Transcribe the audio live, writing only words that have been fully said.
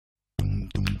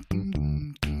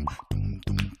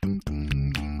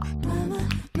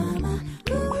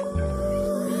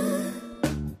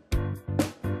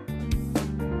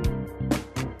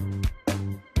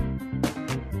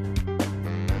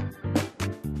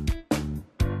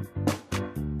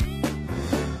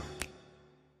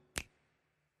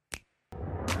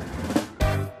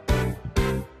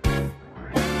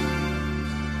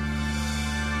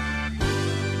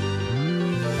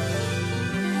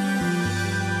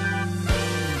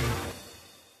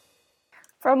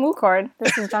From Moocord,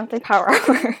 this is John Power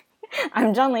Hour.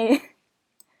 I'm John Lee.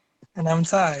 And I'm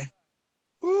Ty.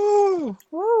 Woo!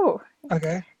 Woo!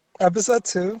 Okay. Episode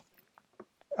 2.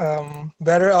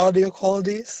 Better audio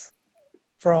qualities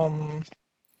from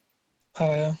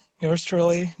yours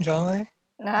truly, John Lee,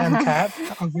 and Kat,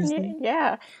 obviously.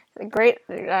 Yeah, great.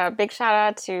 Big shout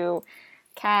out to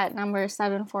Cat number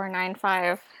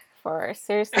 7495 for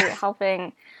seriously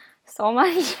helping so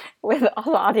much with all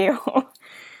the audio.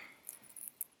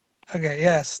 Okay,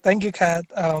 yes. Thank you, Kat.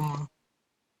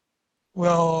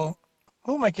 We'll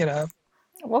we'll make it up.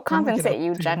 We'll We'll make it up compensate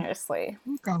you to you. generously.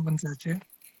 We'll compensate you.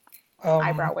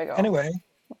 Eyebrow wiggle. Anyway,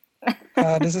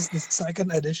 this is the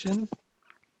second edition,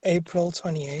 April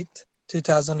 28th,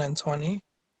 2020.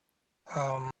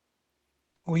 Um,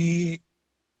 we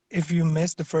if you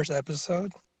missed the first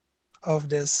episode of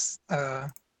this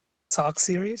talk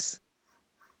series,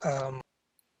 um,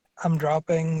 I'm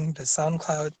dropping the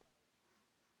SoundCloud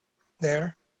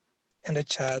there in the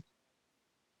chat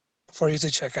for you to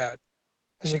check out.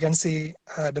 As you can see,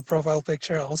 the profile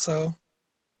picture also,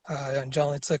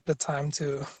 John Lee took the time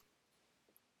to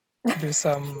do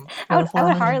some I would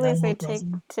terraforming in hardly say Animal take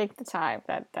Crossing. take the time.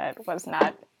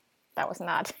 That was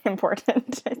not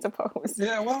important, I suppose.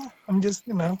 Yeah, well, I'm just,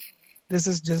 this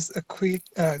is just a quick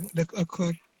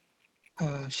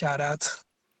shout out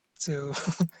to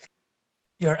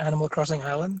your Animal Crossing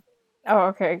island. Oh,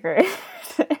 okay, great.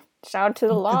 Shout out to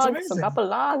the It's log. So got amazing. the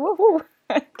log. Woohoo!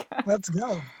 Let's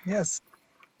go. Yes.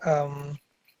 Um,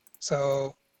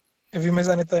 so if you miss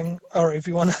anything, or if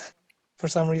you want to, for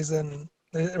some reason,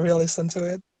 re-listen to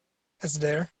it, it's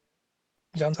there.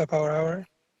 John Type Power Hour.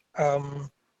 Um,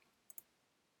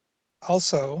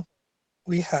 Also,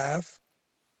 we have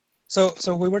so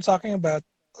we were talking about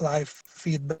live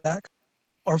feedback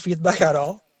or feedback at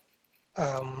all,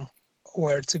 um,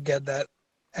 where to get that,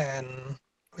 and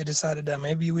we decided that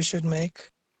maybe we should make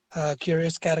a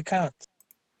Curious Cat account.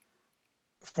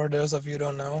 For those of you who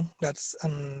don't know, that's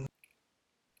a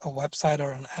website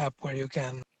or an app where you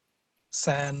can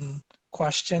send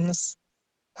questions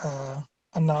uh,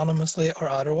 anonymously or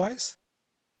otherwise,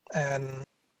 and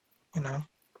you know,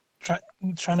 try,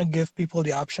 trying to give people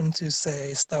the option to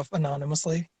say stuff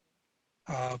anonymously.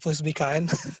 Please be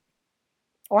kind.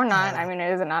 Or not. I uh, mean,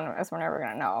 it is anonymous. We're never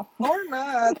gonna know. or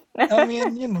not. I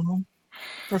mean, It,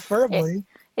 preferably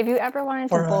if you ever wanted to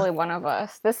for bully one of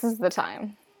us, this is the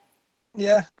time.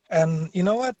 yeah. And you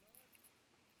know what?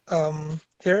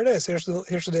 Here it is. Here's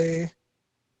the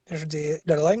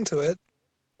link to it.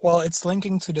 Well, it's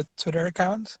linking to the Twitter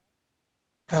account.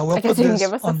 We'll I guess put you can this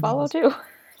give us a on follow the too.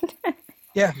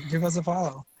 yeah. Give us a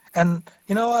follow. And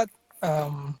you know what?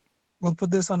 Um, we'll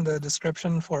put this on the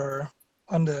description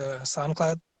on the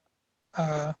SoundCloud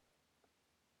uh,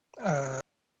 uh,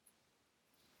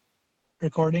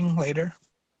 recording later.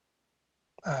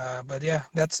 But yeah,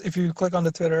 that's if you click on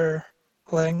the Twitter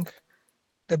link,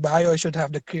 the bio should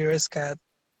have the Curious Cat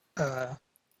uh,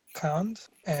 account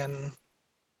and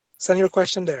send your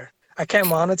question there. I can't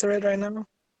monitor it right now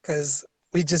because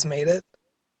we just made it,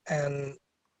 and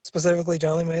specifically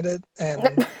Jolly made it,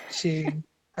 and she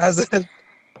has it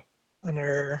on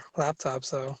her laptop.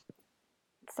 So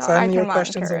So I send can your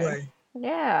questions monitor it. away.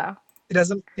 Yeah. It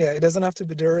doesn't have to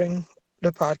be during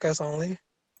the podcast only.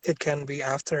 It can be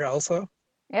after also.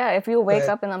 Yeah, if you wake But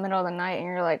up in the middle of the night and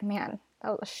you're like, man, that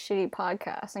was a shitty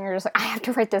podcast, and you're just like, I have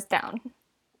to write this down.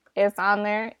 It's on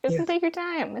there. You yeah, can take your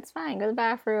time. It's fine. Go to the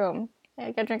bathroom.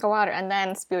 Yeah, get a drink of water, and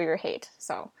then spew your hate.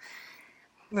 So,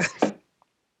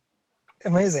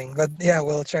 amazing. But yeah,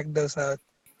 we'll check those out.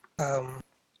 Um,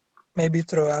 Maybe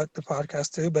throughout the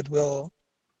podcast too, but we'll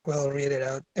read it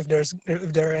out. If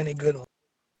there are any good ones,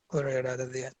 we'll read it out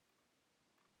at the end.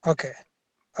 Okay.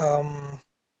 Um,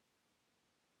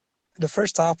 the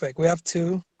first topic, we have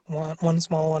two, one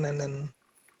small one and then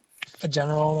a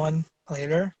general one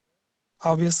later.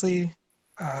 Obviously,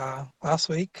 last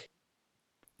week,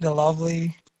 the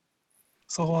lovely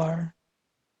Solar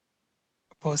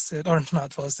posted, or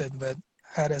not posted, but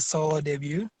had a solo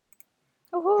debut.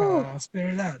 woohoo!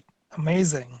 Spirit Out.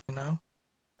 Amazing.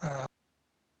 Uh,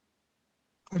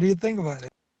 what do you think about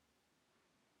it?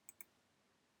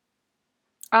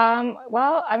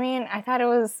 Well, I mean, I thought it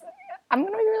was. I'm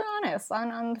gonna be really honest.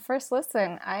 On the first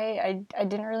listen, I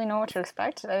didn't really know what to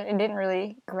expect. It didn't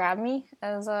really grab me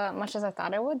as much as I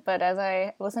thought it would. But as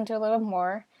I listened to it a little bit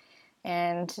more,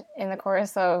 and in the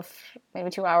course of maybe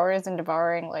 2 hours and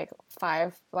devouring like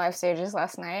 5 live stages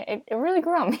last night, it really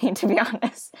grew on me. To be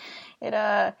honest, it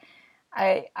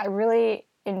I really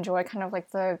enjoy kind of like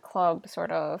the club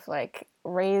sort of like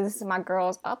raise my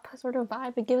girls up sort of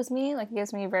vibe it gives me. Like it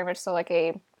gives me very much so like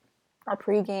a our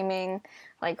pre gaming,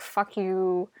 like fuck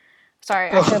you.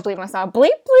 Sorry, I Oh, should bleep myself. Bleep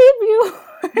bleep you.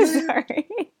 bleep. Sorry,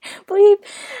 bleep.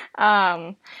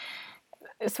 Um,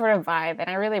 sort of vibe, and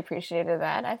I really appreciated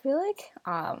that. I feel like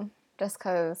just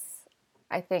because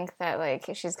I think that like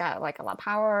she's got like a lot of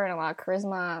power and a lot of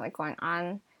charisma, like going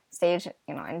on stage,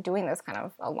 and doing this kind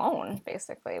of alone,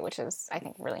 basically, which is I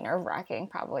think really nerve wracking.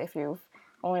 Probably if you've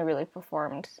only really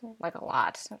performed like a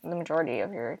lot, the majority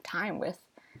of your time with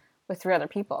three other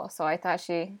people. So I thought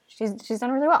she's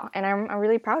done really well, and I'm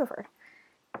really proud of her.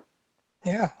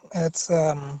 Yeah, it's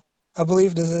I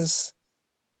believe this is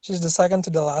she's the second to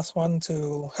the last one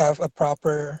to have a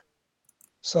proper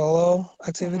solo Mm-hmm.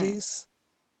 activities.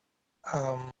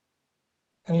 Um,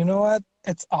 and you know what?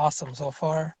 It's awesome so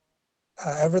far.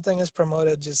 Everything is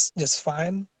promoted just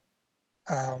fine.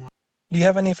 Um, do you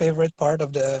have any favorite part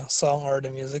of the song or the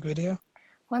music video?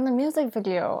 Well, in the music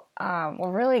video, what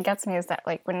really gets me is that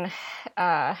like when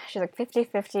she's like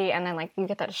 50-50, and then like you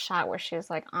get that shot where she's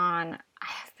like on, I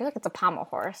feel like it's a pommel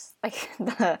horse, like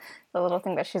the little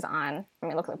thing that she's on. I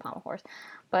mean, it looks like a pommel horse,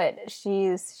 but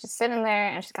she's sitting there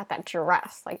and she's got that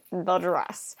dress, like the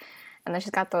dress, and then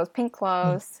she's got those pink Mm.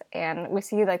 gloves, and we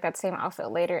see like that same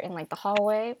outfit later in like the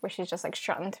hallway where she's just like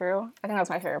strutting through. I think that's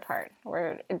my favorite part,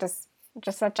 where it just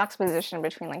that juxtaposition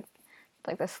between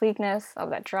like the sleekness of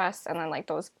that dress and then like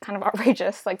those kind of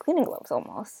outrageous like cleaning gloves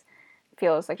almost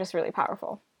feels like just really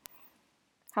powerful.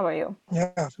 How about you?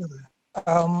 Yeah, I feel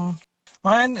it.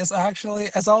 Mine is actually,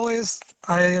 as always,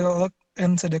 I look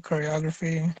into the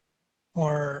choreography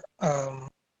more,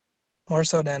 more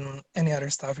so than any other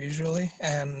stuff usually.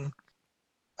 And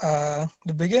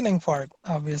the beginning part,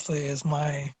 obviously, is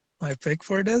my pick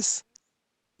for this.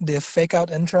 The fake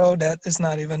out intro that is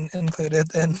not even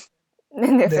included in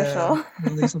In the the official.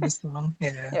 release of the song.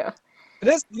 Yeah, Yeah. it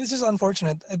is. It's just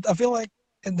unfortunate. I feel like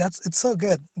it's so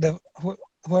good.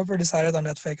 Whoever decided on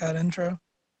that fake out intro,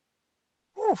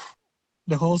 whew,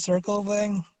 the whole circle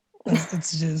thing,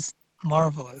 it's just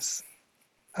marvelous.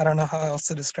 I don't know how else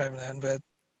to describe that, but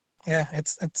yeah,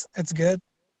 it's good.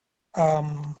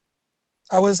 Um,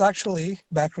 I was actually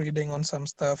back reading on some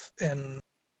stuff in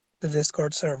the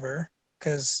Discord server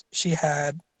because she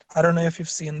had. I don't know if you've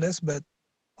seen this, but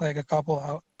like couple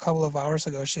of hours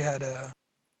ago, she had a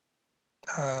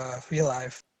real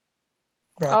life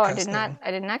Oh, I did not broadcasting.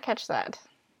 I did not catch that.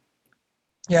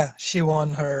 Yeah, she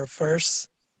won her first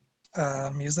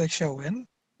music show win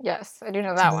Yes, I do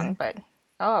know that one, today. but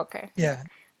oh, okay. Yeah,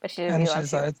 But she did and she VLSU.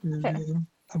 decided to Okay. do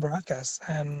a broadcast,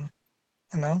 and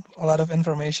a lot of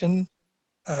information.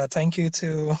 Thank you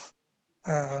to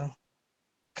uh,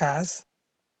 Kaz,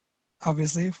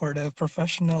 obviously, for the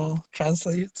professional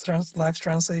live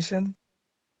translation.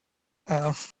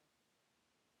 Um,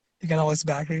 you can always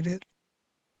back read it.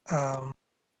 Um,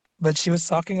 but she was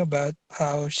talking about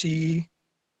how she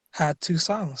had two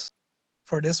songs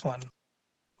for this one,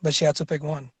 but she had to pick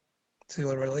one to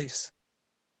release.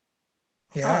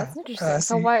 Oh, Yeah, that's interesting.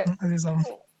 So see,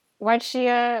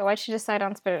 why'd she decide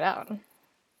on Spit It Out?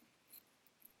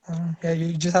 yeah,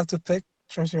 you just have to pick,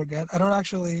 trust your gut. I don't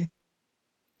actually,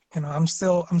 I'm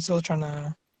still trying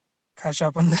to catch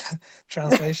up on the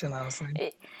translation, honestly.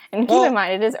 And keep in Well,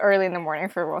 mind, it is early in the morning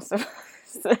for most of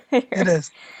us it here.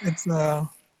 is. It's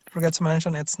forgot to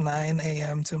mention it's 9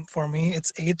 a.m. to for me.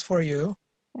 It's 8 for you.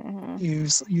 Hmm.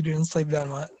 You didn't sleep that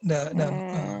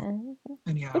Mm,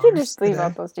 many we could hours just leave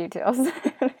out today. those details.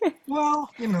 Well,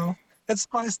 it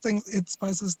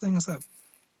spices things up.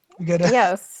 We gotta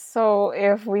Yes, so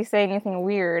if we say anything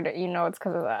weird, it's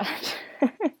because of that.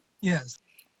 yes.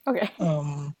 Okay.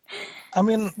 I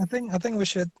mean, I think we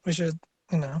should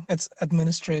it's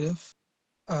administrative.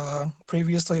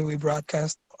 Previously we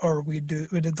broadcast or we did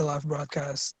the live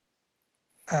broadcast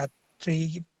at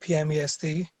 3 p.m.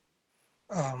 EST.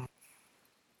 Um,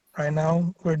 right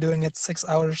now we're doing it 6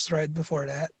 hours right before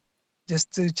that,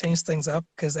 just to change things up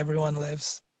because everyone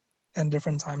lives in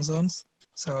different time zones.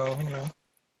 So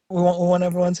we want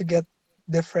everyone to get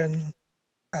different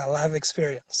live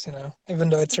experience. Even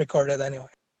though it's recorded anyway.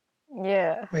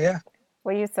 Yeah, But yeah,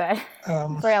 what you said.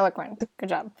 um, Very eloquent. Good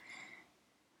job.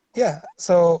 yeah.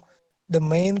 So the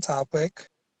main topic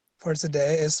for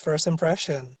today is first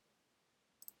impression.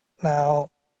 Now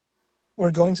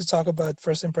we're going to talk about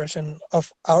first impression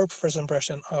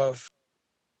of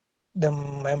the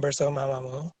members of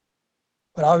Mamamoo.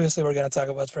 But obviously, we're going to talk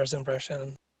about first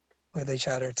impression with each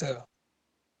other too.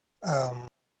 Um,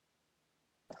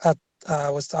 I, I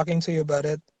was talking to you about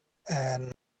it,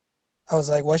 and I was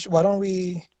like, why don't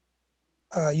we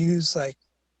use like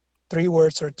three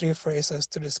words or three phrases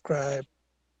to describe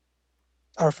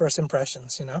our first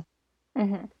impressions?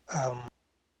 Hmm. Um,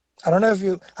 I don't know if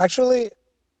you actually.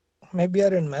 maybe I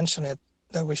didn't mention it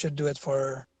that we should do it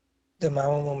for the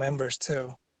Mamamoo members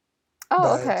too. Oh,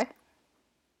 But okay.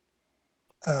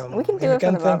 We can if do you it for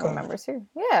can the think Bravo of, members too.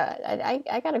 Yeah,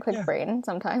 I got a quick yeah, brain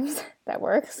sometimes that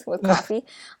works with coffee.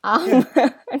 yeah, Um,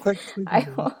 quick I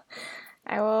brain. will.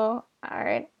 I will. All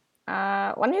right.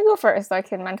 Why don't you go first so I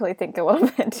can mentally think a little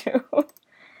bit too?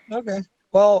 Okay.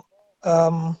 Well,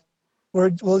 um,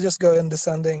 we'll just go in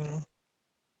descending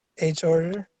age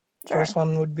order. Sure. First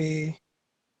one would be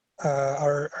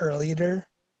our leader,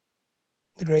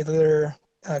 the great leader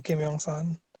Kim Yong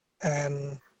Sun,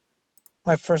 and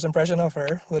my first impression of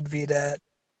her would be that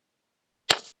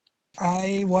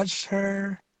I watched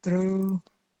her through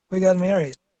We Got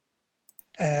Married,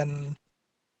 and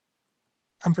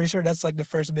I'm pretty sure that's like the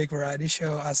first big variety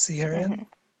show I see her in.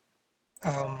 Hmm.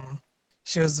 Um,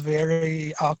 she was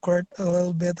very awkward a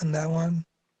little bit in that one.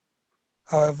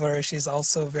 However, she's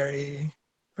also very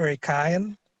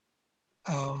kind.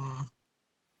 Um,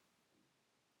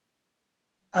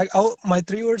 my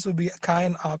three words would be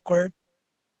kind, awkward,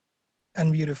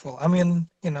 and beautiful. I mean,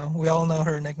 we all know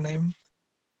her nickname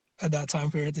at that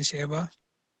time period, the Sheba,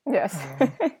 Yes.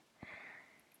 um,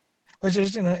 which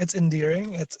is it's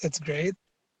endearing. It's great.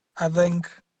 I think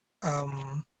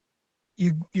um,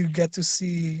 you get to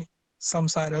see some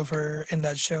side of her in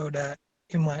that show that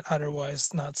you might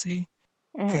otherwise not see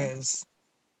Hmm. because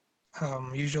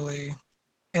usually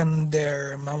in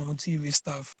their Mamamoo TV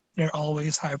stuff, they're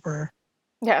always hyper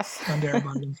Yes. when they're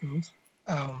about themselves.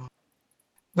 Um,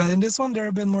 but in this one, they're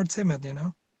a bit more timid.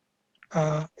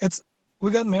 It's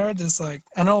We Got Married is like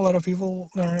I know a lot of people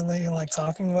don't really like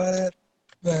talking about it,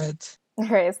 but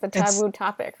Right. It's the it's taboo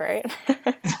topic, right?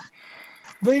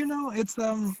 but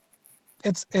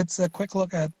it's a quick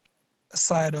look at a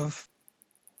side of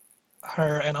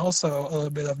her and also a little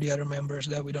bit of the other members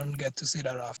that we don't get to see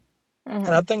that often. And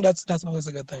Hmm. I think that's always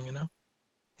a good thing.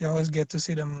 You always get to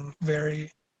see them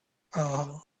very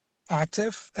uh,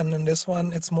 active, and in this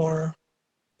one, it's more,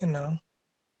 you know,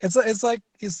 it's like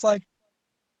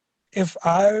if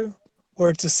I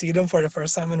were to see them for the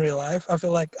first time in real life, I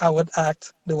feel like I would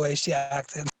act the way she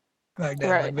acted back then,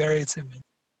 like Right. very timid,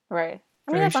 Right.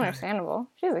 I mean, very that's shy. understandable.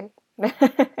 She's like, if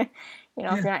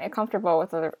Yeah, you're not comfortable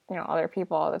with other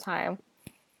people all the time,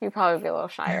 you'd probably be a little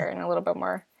yeah. shyer and a little bit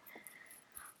more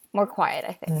quiet,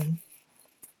 I think. Mhm.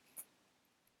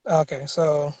 Okay,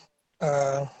 so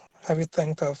uh, have you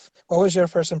think of what was your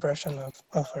first impression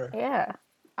of her? Yeah.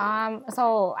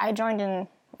 So I joined in,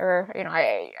 or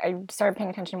I started paying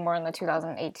attention more in the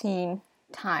 2018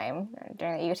 time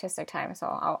during the egotistic time. So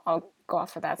I'll go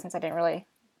off of that since I didn't really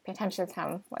pay attention to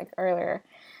them like earlier.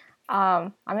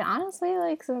 I mean, honestly,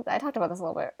 like since I talked about this a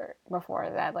little bit before,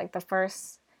 that like the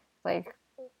first like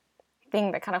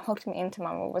thing that kind of hooked me into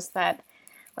Mamu was that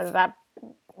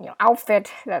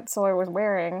outfit that Solar was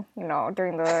wearing,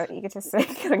 during the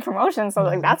egotistic like promotion. So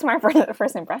like Mhm. that's my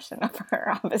first impression of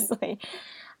her, obviously.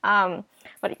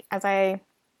 But as I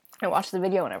watched the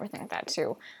video and everything like that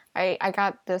too, I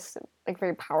got this like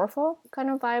very powerful kind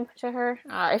of vibe to her.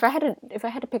 If I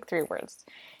had to pick three words,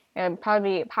 it would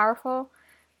probably be powerful,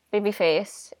 baby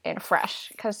face, and fresh,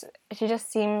 because she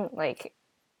just seemed like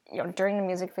during the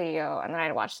music video, and then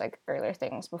I'd watched like earlier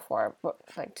things before,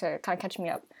 like to kind of catch me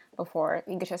up before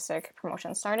egotistic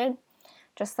promotion started.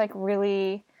 Just like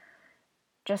really,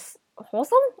 just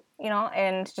wholesome,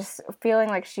 and just feeling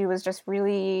like she was just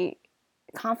really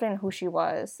confident in who she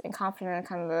was and confident in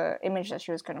kind of the image that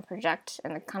she was going to project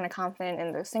and the kind of confident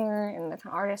in the singer and the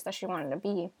kind of artist that she wanted to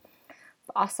be.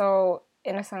 But also,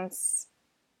 in a sense,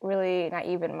 really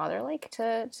naive and mother-like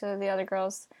to the other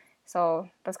girls. So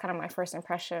that's kind of my first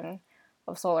impression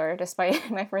of Solar, despite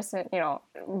my first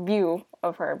view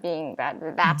of her being that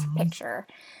Mhm. picture.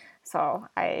 So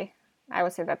I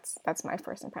would say that's my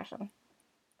first impression.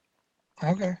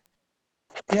 Okay.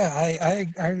 Yeah,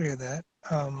 I agree with that.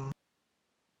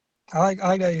 I like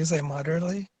that you say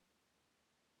moderately.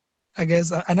 I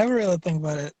guess I never really think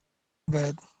about it,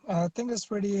 but I think it's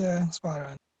pretty spot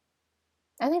on.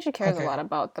 I think she cares a Okay. lot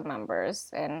about the members,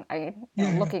 and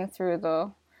Yeah. looking through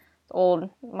the old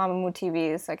Mamamoo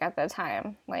TVs like at that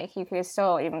time, like you could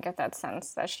still even get that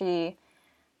sense that she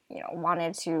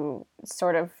wanted to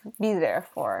sort of be there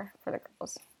for the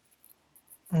girls.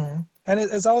 And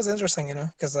it's always interesting,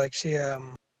 because like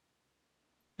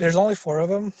there's only four of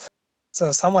them,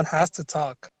 so someone has to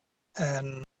talk,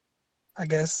 and I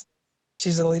guess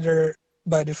she's a leader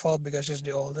by default because she's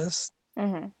the oldest,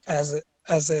 Hmm. as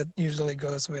it usually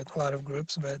goes with a lot of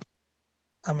groups. But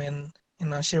I mean,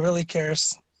 she really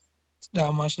cares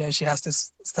that much that she has to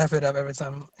step it up every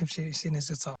time if she needs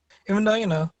to talk. Even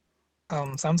though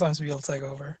sometimes we'll take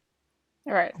over,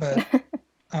 Right. but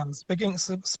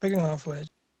Speaking of which,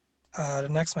 the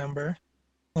next member,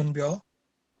 Unbyo.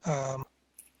 Um,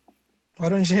 why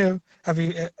don't you have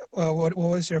you? What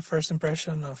was your first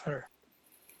impression of her?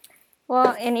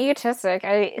 Well, in Egotistic,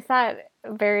 I thought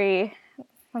very.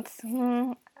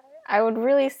 I would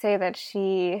really say that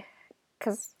she,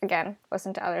 because again,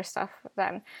 listen to other stuff,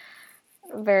 then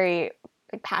very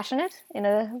like passionate in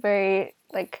a very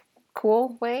like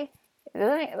cool way.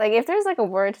 Like if there's like a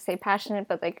word to say passionate,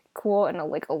 but like cool and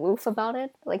like aloof about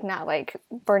it, like not like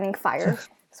burning fire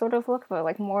sort of look, but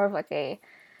like more of like a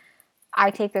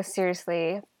I take this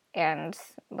seriously and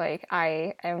like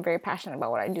I am very passionate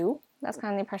about what I do. That's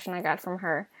kind of the impression I got from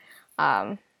her.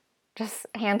 Um, just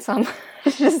handsome.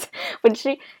 Just when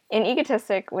she in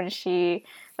Egotistic, when she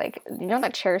like you know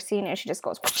that chair scene and she just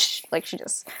goes whoosh, like she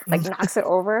just like knocks it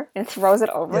over and throws it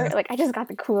over. Yeah. Like I just got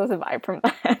the coolest vibe from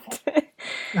that.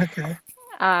 Okay.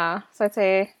 So I'd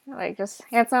say like just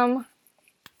handsome,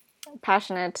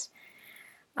 passionate.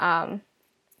 Um,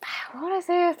 what would I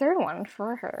say a third one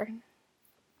for her?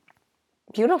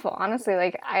 Beautiful, honestly.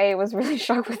 Like I was really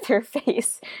shocked with her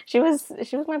face. She was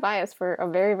my bias for a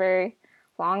very very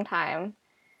long time.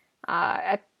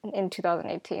 In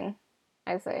 2018,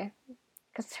 I'd say,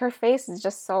 because her face is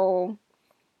just so.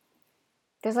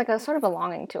 There's like a sort of a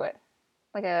longing to it,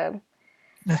 like a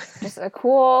just a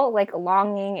cool like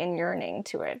longing and yearning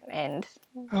to it, and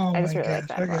Oh I just my really like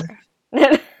gosh. that Okay.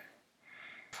 about her.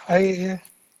 I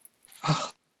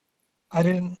oh, I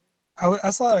didn't. I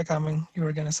saw it coming. You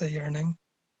were gonna say yearning.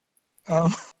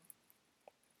 Um,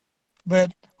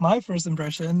 but my first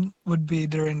impression would be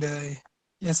during the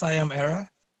Yes I Am era.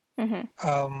 Hmm.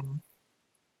 Um,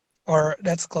 or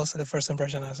that's close to the first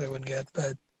impression as I would get.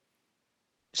 But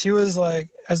she was like,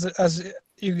 as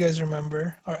you guys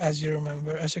remember, or as you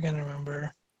can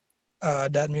remember,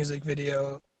 that music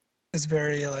video is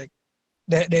very like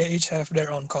they each have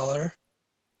their own color.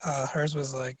 Hers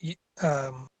was like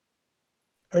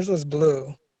hers was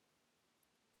blue,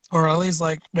 or at least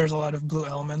like there's a lot of blue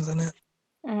elements in it.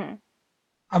 Hmm.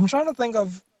 I'm trying to think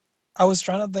of I was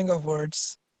trying to think of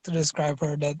words to describe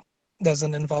her that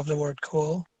doesn't involve the word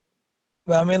cool.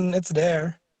 But I mean it's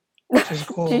there. She's She's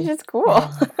cool. just cool.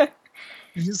 Um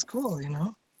she's just cool, you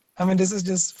know? I mean this is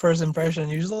just first impression.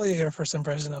 Usually your first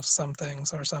impression of some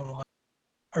things or someone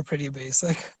are pretty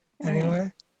basic Hmm.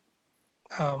 anyway.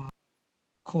 Um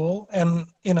cool. And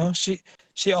you know,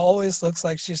 she always looks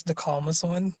like she's the calmest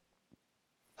one,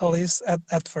 at least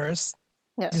at first.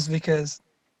 Just Yes, because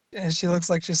she looks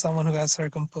like she's someone who has her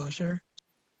composure.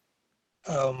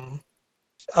 Um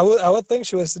I would think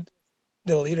she was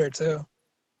the leader too,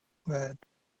 but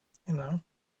you know,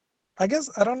 I guess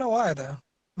I don't know why though.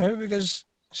 Maybe because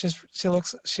she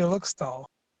looks tall.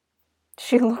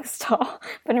 she looks tall,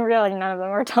 but in reality, none of them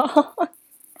are tall.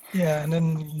 Yeah, and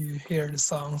then you hear the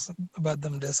songs about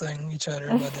them dissing each other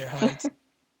about their heights.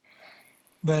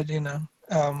 But you know,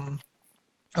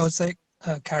 I would say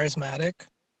charismatic,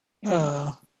 Mm.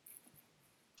 uh,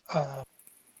 uh,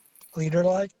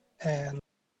 leader-like, and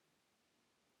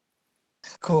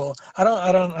cool. I don't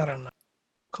know.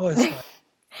 Cool is fine.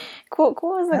 Cool,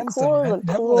 cool is a Handsome, cool is a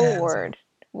definitely cool handsome word.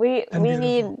 We and we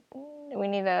need beautiful. we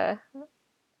need a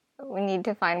we need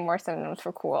to find more synonyms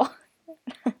for cool.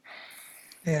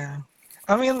 Yeah.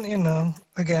 I mean,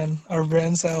 again, our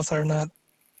brain cells are not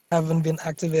haven't been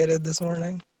activated this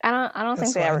morning. I don't think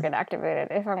That's they ever fine. get activated.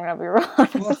 If I'm gonna be real Well,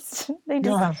 honest, they just you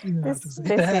don't have to this say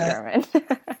they stay that. dormant.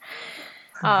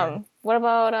 Okay. What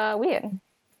about Wien?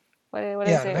 What is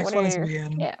Yeah, the it? next What one are is your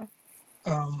Wien. yeah?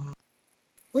 Um,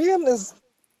 Wien is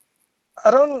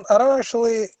I don't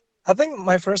actually I think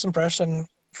my first impression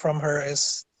from her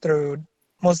is through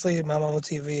mostly Mamamoo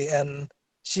TV, and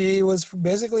she was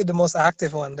basically the most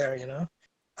active one there,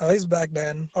 at least back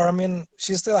then. Or I mean,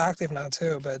 she's still active now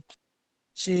too, but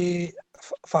she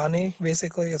funny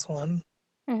basically is Hmm.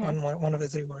 one of the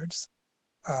three words.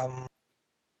 Um,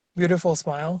 Beautiful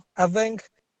smile. I think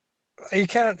you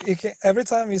can't every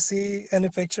time you see any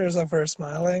pictures of her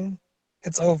smiling,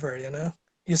 it's over,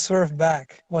 You swerve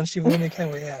back once when you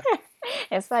can react.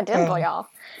 It's that dimple, Um, y'all.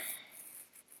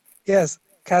 yes,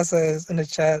 Casa is in the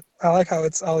chat. I like how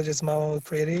it's all just mama with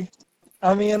pretty.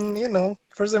 I mean,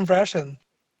 first impression.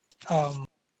 Um,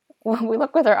 We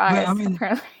look with our but I eyes, mean,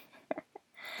 apparently.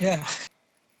 yeah,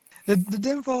 the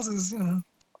dimples is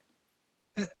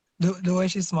eh, the way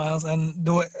she smiles and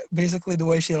basically the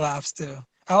way she laughs too.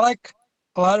 I like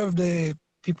a lot of the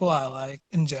people I like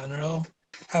in general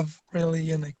have really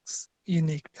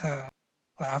unique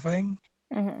laughing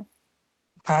Hmm.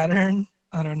 pattern.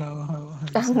 I don't know how you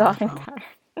I'm say it not in probably. pattern.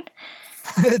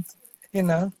 It's you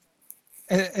know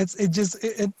it, it's it just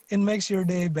it makes your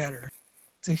day better.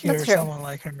 to That's hear true. someone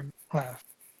like her laugh.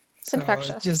 It's So it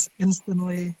infectious. just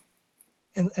instantly,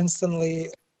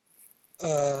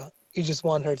 you just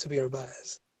want her to be your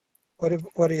bias. What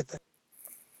do you think?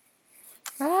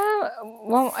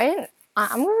 Well, I'm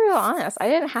gonna be real honest. I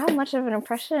didn't have much of an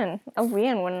impression of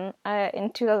Wien when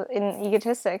in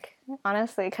Egotistic,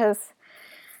 honestly, because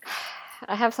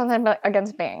I have something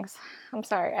against bangs. I'm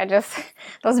sorry. I just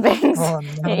those bangs Oh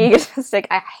in no. Egotistic.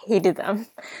 I hated them.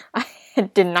 I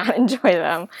did not enjoy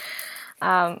them.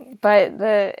 But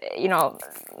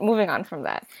moving on from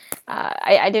that,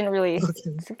 I didn't really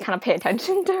Okay. kind of pay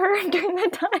attention to her during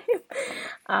that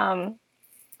time.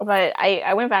 But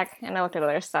I went back and I looked at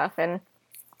other stuff and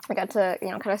I got to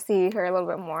kind of see her a little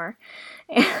bit more,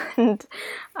 and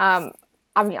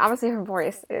I mean obviously her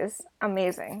voice is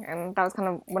amazing, and that was kind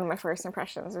of one of my first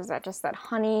impressions. Is that just that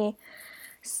honey,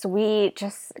 sweet,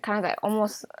 just kind of that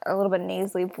almost a little bit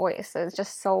nasally voice is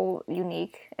just so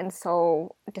unique and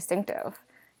so distinctive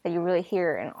that you really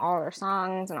hear in all of her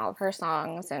songs and all of her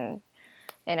songs and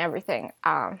everything.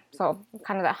 So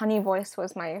kind of that honey voice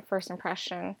was my first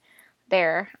impression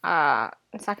there. The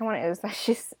second one is that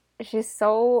she's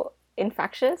so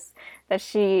infectious that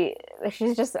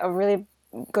she's just a really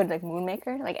good like mood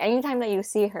maker. Like anytime that you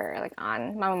see her like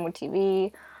on Mamamoo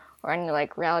TV or any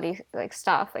like reality like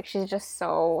stuff, like she's just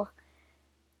so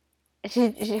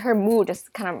her mood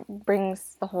just kind of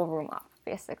brings the whole room up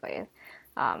basically.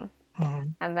 Mhm.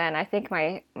 And then I think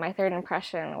my third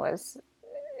impression was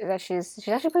that she's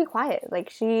actually pretty quiet.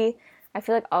 Like I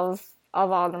feel like of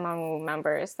all the Mamu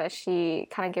members, that she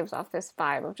kind of gives off this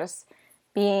vibe of just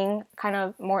being kind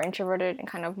of more introverted and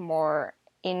kind of more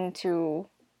into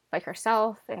like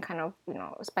herself and kind of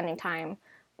spending time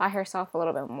by herself a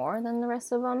little bit more than the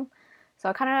rest of them. So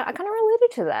I kind of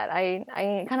related to that. I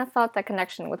kind of felt that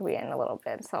connection with Wien a little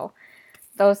bit. So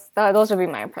those would be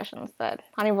my impressions. That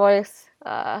honey voice,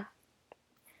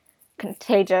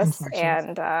 contagious,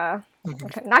 Infections. and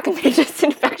Okay. not contagious,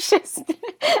 infectious.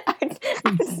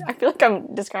 I feel like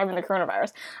I'm describing the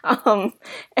coronavirus. Um,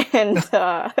 and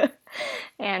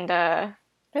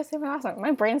just say my last one.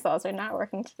 My brain cells are not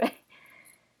working today.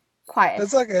 Quiet.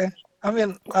 That's okay. I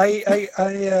mean,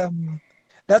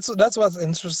 that's what's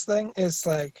interesting is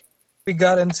like we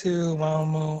got into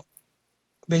Mamamoo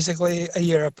basically a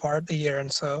year apart, a year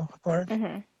and so apart.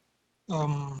 Hmm.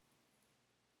 Um,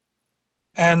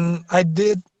 and I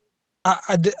did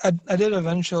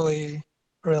eventually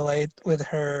relate with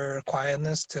her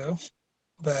quietness too,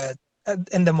 but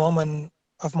in the moment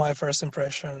of my first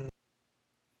impression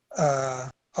uh,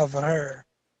 of her,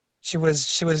 she was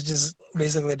just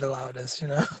basically the loudest, you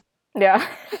know. Yeah.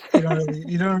 You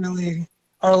don't really,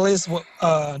 or at least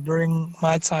during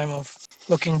my time of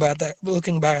looking back at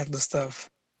the stuff,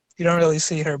 you don't really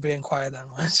see her being quiet that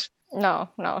much, No,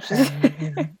 no. She's.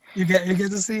 and you get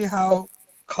to see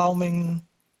calming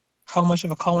how much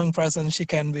of a calming presence she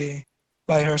can be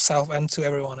by herself and to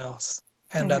everyone else,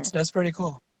 and Hmm. that's pretty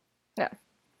cool. Yeah.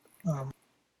 Um,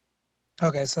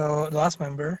 okay, so the last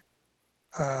member,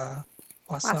 uh,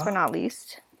 Last but Wasa, not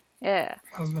least. Yeah.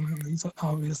 husband of Lisa,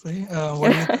 obviously.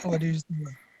 What do you think?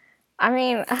 I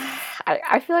mean,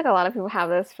 I feel like a lot of people have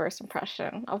this first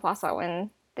impression of Wasa when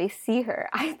they see her.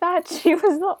 I thought she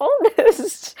was the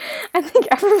oldest. I think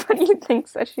everybody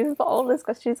thinks that she's the oldest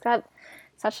because she's got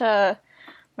such a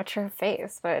mature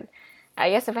face. But I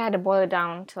guess if I had to boil it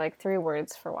down to like three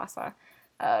words for Wasa,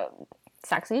 uh,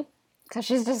 sexy, because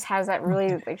she just has that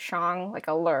really like strong, like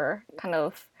allure, kind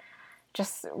of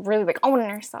just really like owning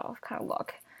herself kind of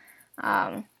look.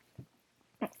 Um,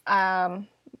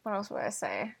 what else would I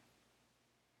say?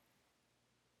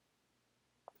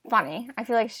 Funny. I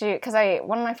feel like because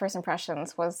one of my first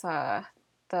impressions was the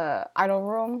Idol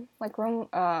Room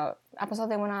episode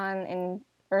they went on in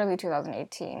early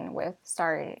 2018 uh, with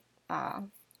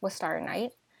Starry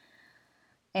Night,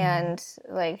 Mhm. and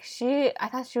like I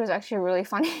thought she was actually really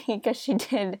funny because she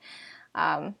did.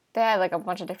 They had like a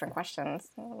bunch of different questions.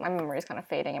 My memory is kind of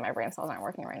fading and my brain cells aren't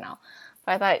working right now,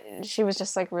 but I thought she was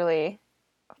just like really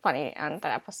funny on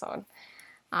that episode.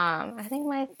 I think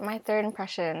my third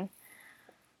impression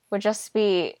would just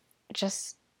be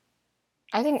just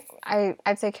I think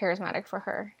I'd say charismatic for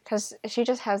her because she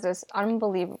just has this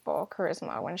unbelievable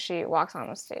charisma when she walks on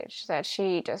the stage that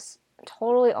she just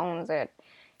totally owns it,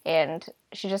 and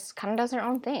she just kind of does her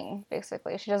own thing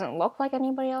basically. She doesn't look like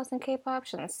anybody else in K-pop.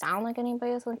 She doesn't sound like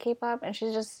anybody else in K-pop, and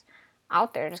she's just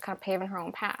out there just kind of paving her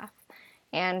own path.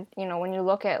 And when you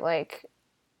look at like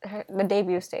the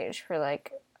debut stage for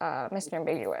like Mr.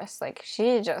 Ambiguous, like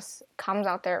she just comes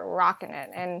out there rocking it,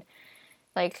 and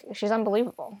like she's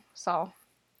unbelievable. So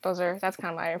that's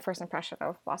kind of my first impression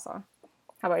of Wasa.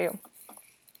 How about you?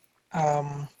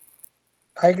 Um,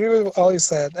 I agree with all you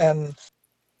said, and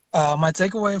my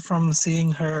takeaway from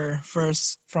seeing her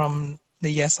first from the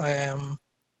Yes I Am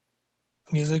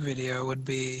music video would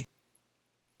be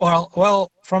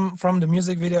from the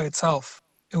music video itself,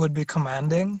 it would be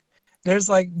commanding. There's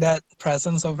like that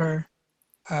presence of her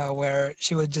where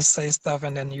she would just say stuff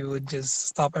and then you would just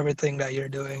stop everything that you're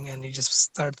doing and you just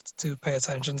start to pay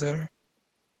attention to her.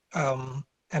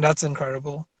 And that's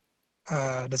incredible.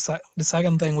 The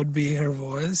second thing would be her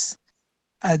voice.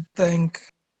 I think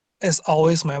it's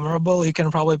always memorable. You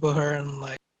can probably put her in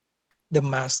like the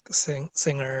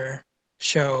Singer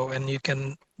show and you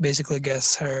can basically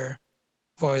guess her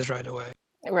voice right away.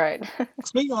 Right.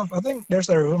 Speaking of, I think there's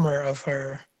a rumor of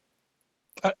her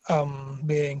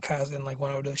being cast in like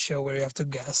one of the show where you have to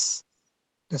guess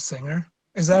the singer.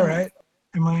 Is that Hmm. right?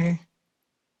 Am I?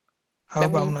 I But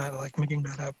hope I'm not like making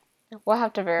that up. we'll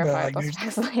have to But verify like those there's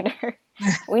facts later.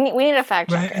 We need a fact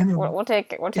but checker. anyway, We'll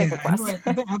take yeah. requests.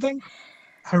 Anyway, I think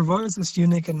her voice is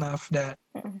unique enough that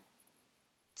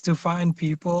to find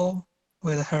people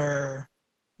with her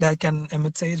that can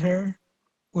imitate her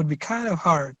would be kind of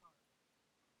hard.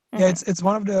 Yeah, Hmm. it's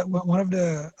one of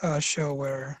the show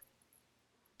where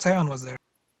Taeyeon was there.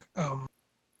 Um,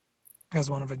 as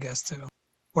one of the guests too,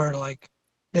 where like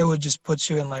they would just put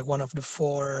you in like one of the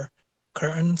four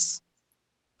curtains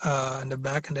in the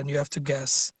back, and then you have to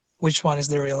guess which one is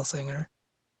the real singer.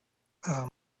 Um,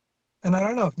 and I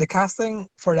don't know, the casting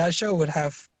for that show would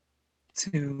have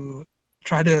to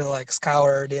try to like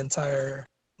scour the entire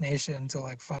nation to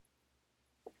like find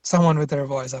someone with their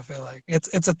voice. I feel like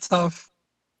it's a tough,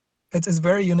 it's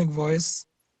very unique voice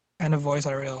and a voice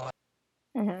I really like.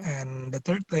 Hmm. And the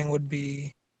third thing would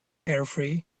be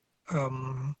Carefree.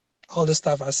 Um, all the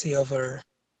stuff I see of her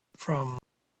from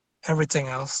everything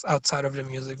else outside of the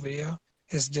music video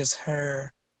is just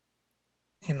her,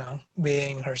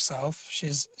 being herself.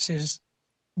 She's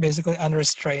basically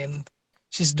unrestrained.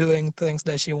 She's doing things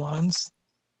that she wants,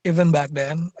 even back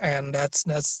then, and that's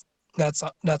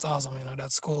awesome.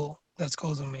 That's cool. That's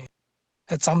cool to me.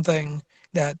 It's something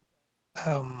that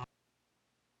um,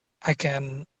 I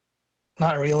can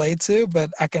not relate to,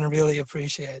 but I can really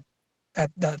appreciate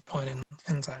at that point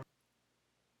in time.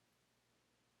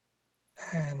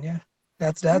 And yeah,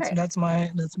 that's All that's right. that's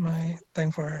my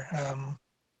thing for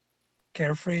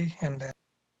carefree and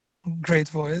great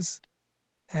voice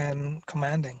and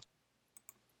commanding.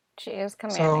 She is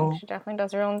commanding. So, She definitely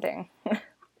does her own thing.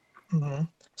 mhm.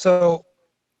 So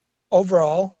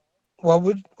overall, what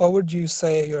would you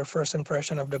say your first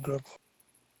impression of the group?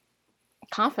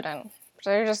 Confident. So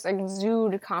they just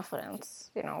exude confidence.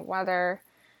 Whether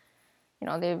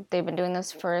they've been doing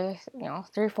this for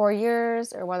 3-4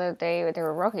 years, or whether they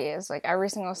were rookies. Like every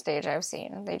single stage I've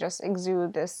seen, they just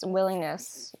exude this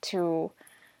willingness to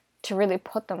really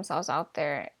put themselves out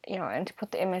there, and to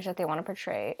put the image that they want to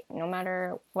portray, no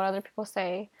matter what other people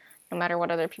say, no matter what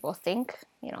other people think.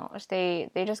 They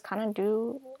just kind of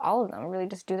do, all of them really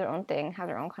just do their own thing, have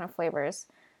their own kind of flavors,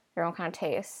 their own kind of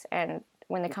tastes, and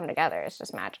when they come together, it's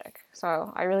just magic.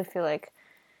 So I really feel like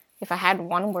if I had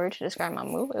one word to describe my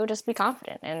move, it would just be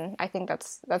confident, and I think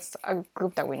that's a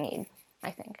group that we need.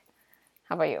 I think.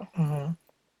 How about you? Hmm.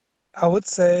 I would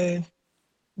say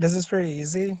this is pretty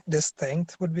easy.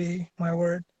 Distinct would be my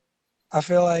word. I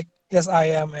feel like yes, I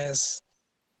am is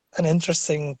an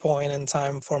interesting point in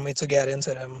time for me to get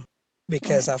into them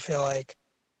because Mm-hmm. I feel like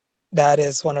that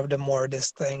is one of the more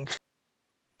distinct.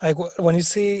 Like when you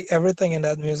see everything in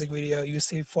that music video, you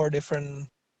see four different.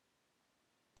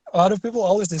 A lot of people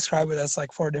always describe it as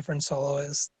like four different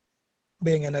soloists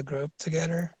being in a group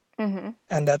together, Mm-hmm.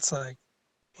 and that's like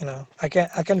I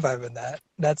can vibe with that.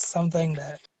 That's something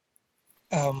that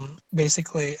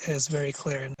basically is very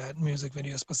clear in that music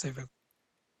video specific,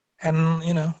 and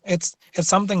it's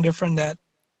something different that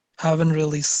I haven't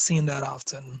really seen that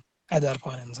often at that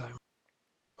point in time,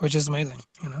 which is amazing.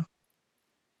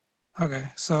 Okay,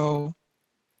 so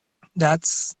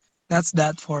that's that's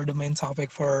that for the main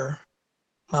topic for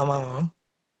Mamamoo.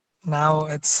 Now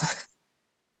it's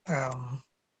um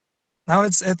now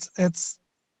it's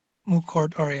moot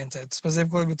court oriented,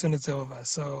 specifically between the two of us.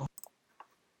 So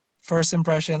first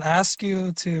impression, I ask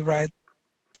you to write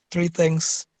three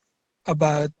things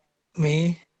about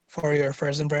me for your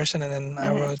first impression, and then I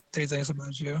Mm-hmm. wrote three things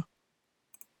about you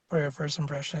for your first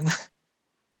impression.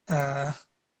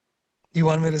 Do you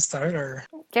want me to start or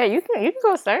Yeah, you can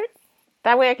go start.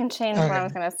 That way I can change what I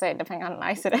was okay? gonna say depending on how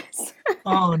nice it is.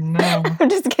 Oh no, I'm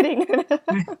just kidding.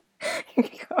 You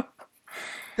can go.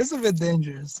 it's a bit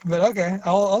dangerous, but okay,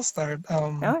 I'll start. All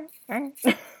right.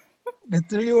 The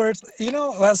three words.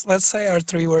 Let's say our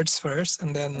three words first,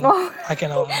 and then Well, I can.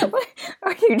 what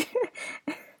are you doing?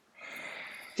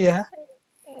 Yeah.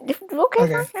 Okay, fine.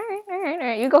 Okay. All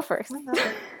right. You go first.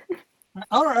 Okay.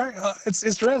 All right.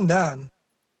 It's written down.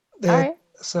 All That right.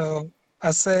 so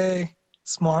I say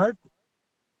smart.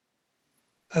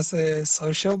 I say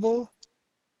sociable,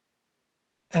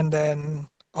 and then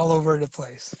all over the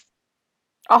place.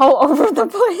 All over the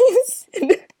place.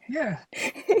 Yeah.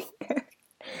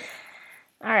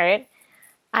 All right.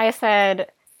 I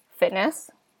said fitness.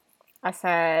 I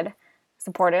said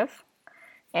supportive,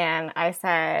 and I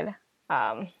said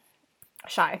um,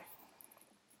 shy.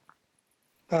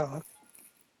 Oh,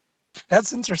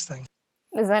 that's interesting.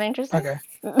 Is that interesting? Okay.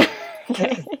 It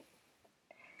Okay. is.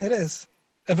 It is.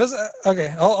 If it's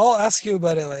okay, I'll ask you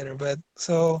about it later. But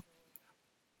so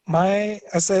I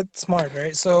said smart,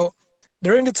 right? So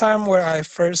during the time where I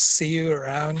first see you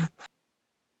around,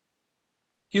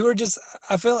 you were just.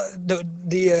 I feel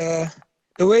the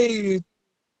way you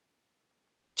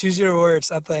choose your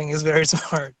words, I think, is very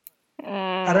smart.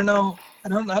 I Mm, don't know.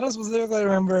 I don't specifically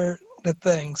remember the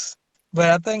things, but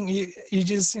I think you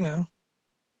just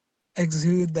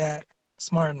exude that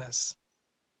smartness.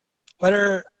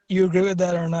 Whether you agree with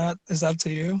that or not is up to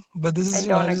you. But this I is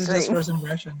don't this is just agree. first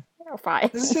impression. Fine.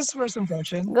 This is just first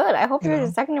impression. Good. I hope You your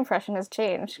know, second impression has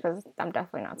changed because I'm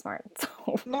definitely not smart.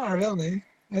 So, not really.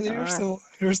 uh,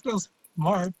 You're still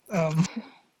smart.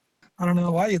 I don't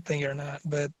know why you think you're not,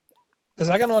 but the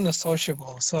second one is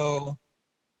sociable. So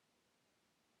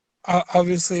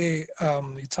obviously,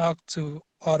 you talk to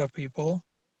a lot of people,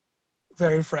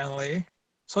 very friendly.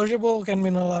 Sociable can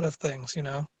mean a lot of things.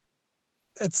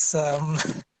 It's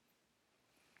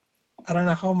I don't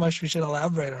know how much we should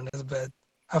elaborate on this, but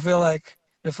I feel like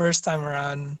the first time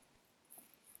around,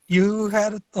 you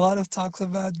had a lot of talks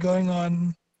about going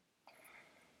on,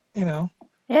 you know,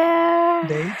 yeah,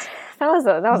 dates. that was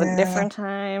a Yeah, different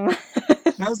time.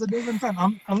 that was a different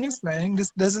time. I'm just saying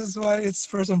this is why it's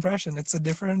first impression. It's a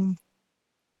different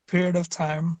period of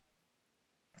time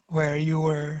where you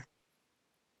were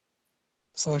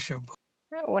sociable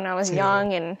When I was too.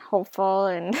 young and hopeful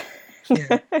and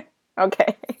Yeah,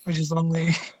 okay. which is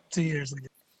only 2 years ago.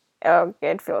 Oh,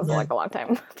 it feels But like a long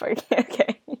time. But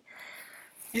okay.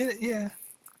 yeah, yeah.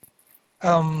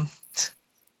 Um,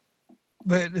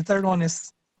 but the third one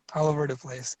is all over the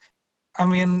place. I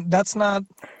mean, that's not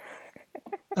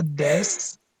a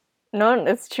diss. No,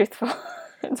 it's truthful.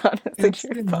 It's honestly It's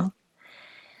truthful.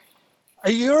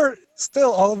 you're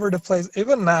still all over the place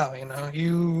even now.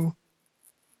 You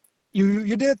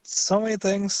did so many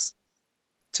things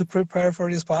to prepare for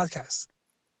this podcast.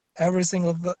 Every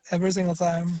single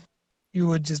time you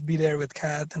would just be there with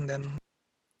Kat and then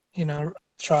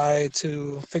try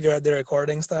to figure out the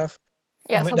recording stuff.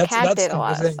 I Yeah, mean so Kat that's did a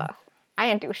lot of amazing. stuff. I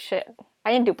didn't do shit.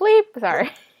 I didn't do bleep. Sorry.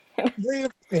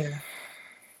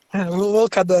 Yeah, we'll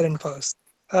cut that in post.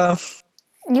 Um,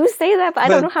 You say that, but I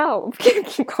don't but know how.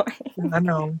 Keep going. I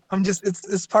know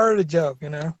it's part of the joke.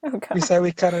 Oh We god. say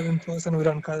we cut it in post and we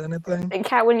don't cut anything. And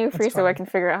Kat, when you That's free, so I fine. can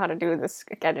figure out how to do this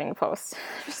editing post.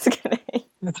 Just kidding.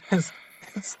 It's,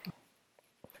 it's,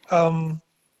 um,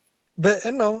 but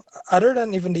other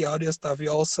than even the audio stuff, you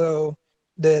also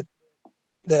did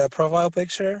the profile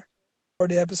picture for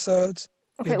the episodes.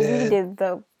 You Okay, we did. did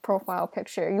the profile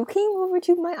picture. You came over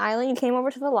to my island. You came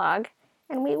over to the log,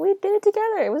 and we did it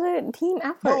together. It was a team No,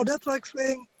 effort.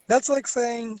 that's like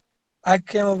saying I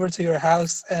came over to your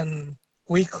house and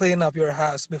we clean up your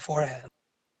house beforehand,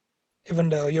 even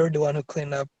though you're the one who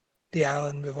cleaned up the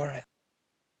island beforehand.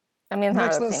 I mean, It it's not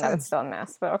makes really no clean up. It's sense. still a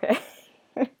mess, but okay.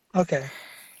 Okay.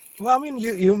 Well, I mean,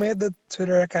 you made the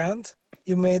Twitter account.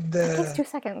 You made That takes the 2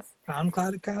 seconds.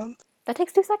 SoundCloud account. That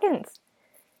takes 2 seconds.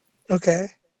 Okay.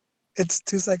 It's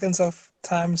 2 seconds of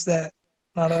times that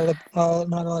not a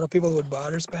lot of people would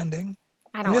bother spending.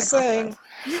 I I'm don't just like saying.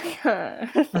 Octopus.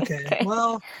 Okay. Okay.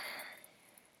 Well,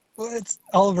 it's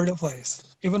all over the place,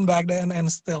 even back then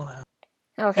and still now.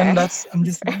 And Okay. I'm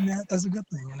just saying that as a good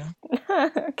thing.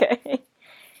 Okay.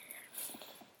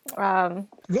 Um.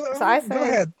 So I Go said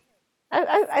ahead.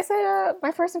 I said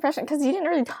my first impression because you didn't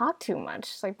really talk too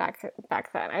much like back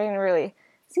then. I didn't really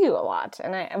see you a lot,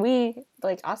 and we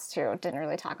like us two didn't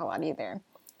really talk a lot either.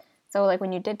 So like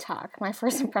when you did talk, my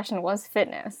first impression was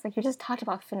fitness. Like you just talked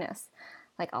about fitness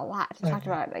like a lot. You talked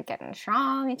Okay. about like getting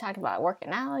strong. You talked about working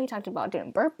out. You talked about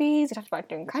doing burpees. You talked about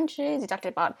doing crunches. You talked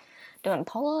about doing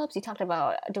pull-ups. You talked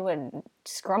about doing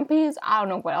scrumpies. I don't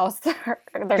know what else they're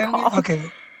Can you? called. Okay.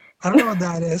 I don't know what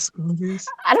that is. Movies.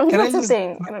 I don't Can know. I It's a just?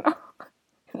 thing. I don't know.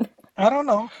 I don't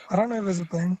know. I don't know if it's a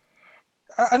thing.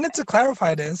 I need to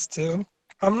clarify this too.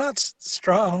 I'm not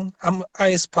strong. I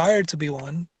aspire to be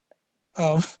one.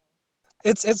 Um,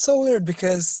 it's so weird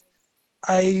because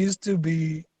I used to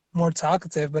be. more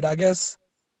talkative, but I guess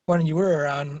when you were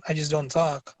around, I just don't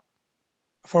talk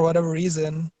for whatever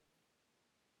reason.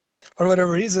 For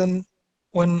whatever reason,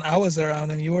 when I was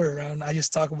around and you were around, I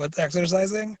just talk about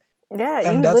exercising, Yeah,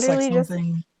 and you that's like literally just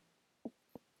something.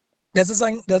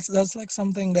 That's like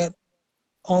something that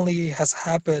only has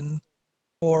happened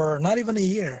for not even a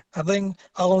year. I think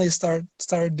I only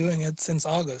started doing it since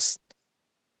August,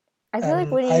 I feel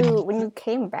like and I when you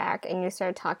came back and you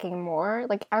started talking more,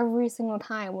 like every single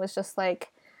time was just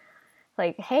like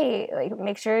hey, like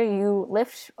make sure you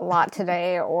lift a lot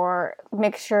today, or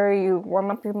make sure you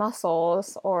warm up your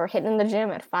muscles, or hitting the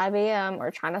gym at 5 a.m.,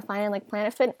 or trying to find like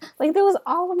Planet Fit. Like there was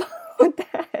all about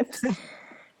that.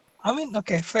 I mean,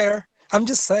 okay, fair. I'm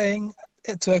just saying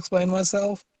to explain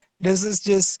myself. This is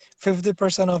just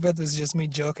 50% of it is just me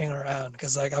joking around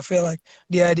because like I feel like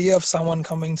the idea of someone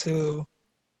coming to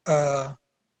uh,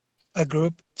 a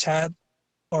group chat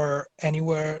or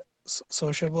anywhere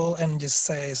sociable and just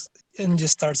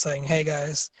start saying, "Hey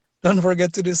guys, don't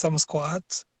forget to do some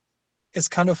squats." It's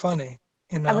kind of funny,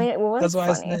 you I know. mean, it was That's why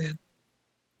I funny. say it.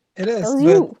 It It is, was but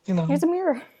you. you know, Here's a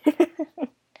mirror.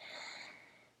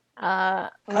 I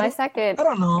My don't, second. I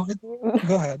don't know. No,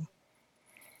 Go ahead.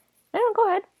 go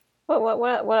ahead.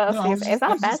 What No, else do you say? It's I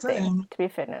not a was just bad thing saying to be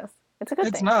fitness. It's a good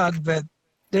it's thing. not, but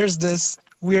there's this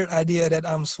weird idea that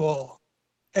I'm swole,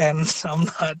 and I'm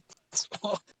not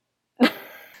swole.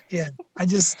 Yeah,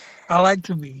 I like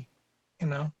to be, you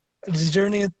know. The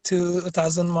journey to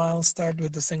 1,000 miles start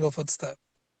with a single footstep.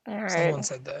 All Someone right.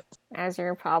 said that. As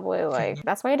you're probably like,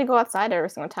 that's why you had to go outside every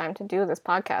single time to do this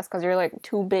podcast, because you're like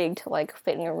too big to like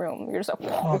fit in your room. You're just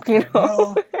like, you Okay, know.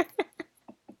 well,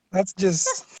 let's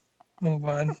just move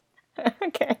on.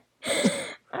 Okay.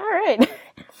 All right.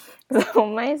 So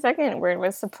my second word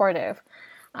was supportive.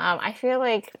 I feel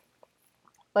like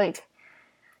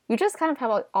you just kind of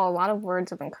have a lot of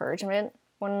words of encouragement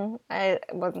when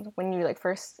you like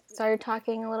first started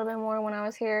talking a little bit more when I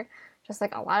was here. Just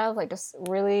like a lot of like just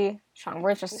really strong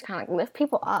words, just to kind of like lift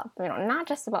people up. You know, not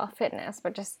just about fitness,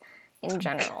 but just in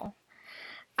general.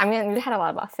 I mean, you had a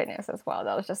lot about fitness as well.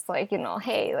 That was just like,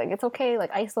 hey, like it's okay,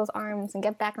 like ice those arms and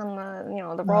get back on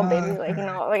the road, baby. Like, All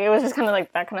right. like it was just kind of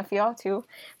like that kind of feel too.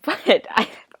 But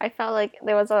I felt like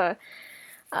there was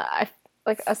I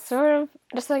like a sort of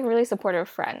just like really supportive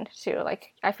friend too.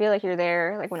 Like I feel like you're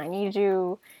there like when I need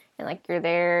you, and like you're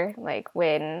there like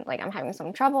when like I'm having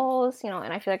some troubles, and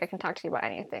I feel like I can talk to you about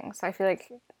anything. So I feel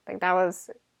like that was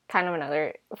kind of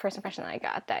another first impression that I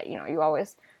got, that you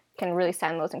always can really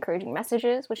send those encouraging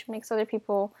messages, which makes other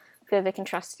people feel they can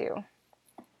trust you.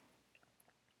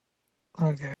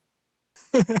 Okay.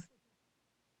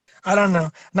 I don't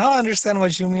know. Now I understand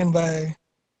what you mean by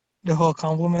the whole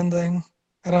compliment thing.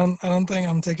 I don't think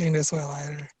I'm taking this well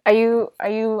either. Are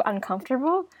you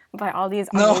uncomfortable by all these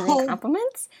No. amazing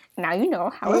compliments? Now you know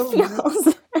A how it little bit.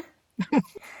 feels.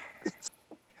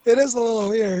 It is a little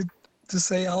weird to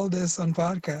say all this on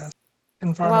podcast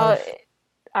in front Well, of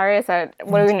Aria said,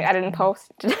 "What are we gonna multiple add in people.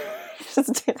 post?"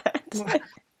 Just do that.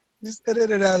 Just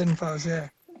edit it out in post, yeah.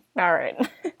 All right.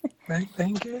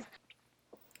 Thank you.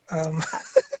 Um,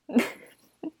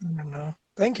 I don't know.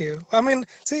 Thank you. I mean,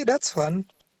 see, that's fun.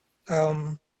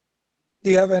 Um,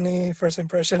 do you have any first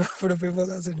impression for the people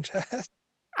that's in chat?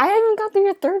 I haven't got through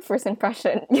your third first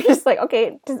impression. You're just like,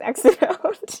 okay, just exit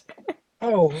out.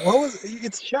 Oh, what was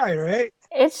it's shy, right?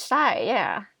 It's shy,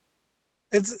 yeah.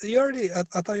 It's you already. I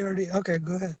thought you already. Okay,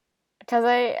 go ahead. Because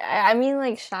I mean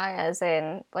like shy as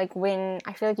in like when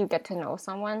I feel like you get to know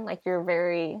someone, like you're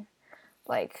very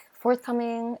like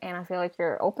forthcoming, and I feel like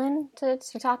you're open to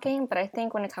talking. But I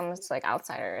think when it comes to like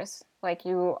outsiders, like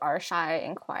you are shy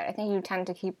and quiet. I think you tend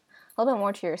to keep a little bit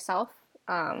more to yourself,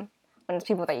 when it's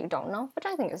people that you don't know, which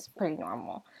I think is pretty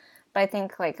normal. But I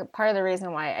think like part of the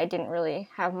reason why I didn't really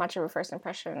have much of a first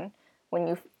impression when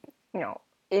you know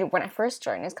when I first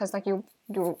joined is because like you're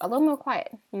a little more quiet.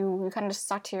 You kind of just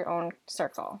stuck to your own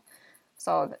circle.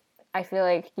 So I feel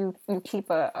like you keep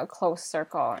a close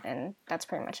circle, and that's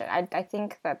pretty much it. I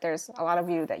think that there's a lot of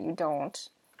you that you don't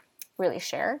really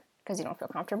share because you don't feel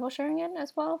comfortable sharing it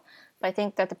as well. But I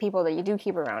think that the people that you do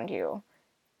keep around you,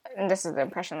 and this is the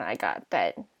impression that I got,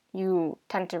 that you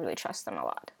tend to really trust them a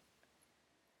lot.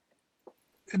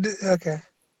 Okay,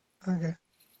 okay.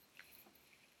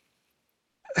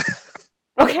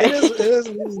 It is. It Okay. is.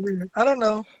 It is weird. I don't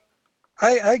know.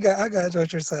 I got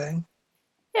what you're saying.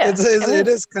 Yeah. I It mean,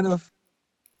 is kind of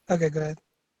okay. Go ahead.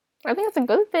 I think it's a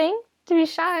good thing to be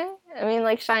shy. I mean,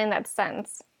 like shy in that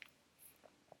sense.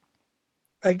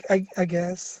 I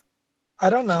guess. I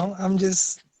don't know. I'm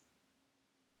just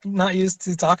not used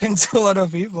to talking to a lot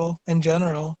of people in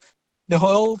general. the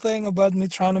whole thing about me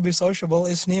trying to be sociable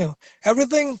is new.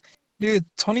 Everything, dude.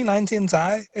 2019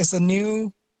 Thai is a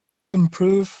new,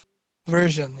 improved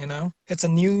version. It's a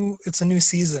new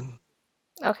season.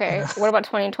 You Okay, know. what about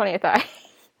 2020 Thai?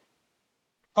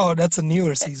 Oh, that's a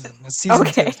newer season. It's season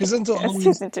two. Okay, Season two it's always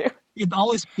season 2. it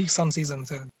always peaks on season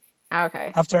two.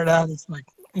 Okay, After that, it's like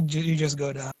you just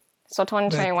go down. so But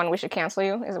 2021 we should cancel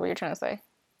you, is what you're trying to say?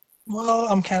 well,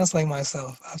 I'm canceling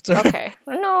myself after Okay,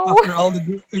 no. after all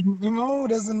the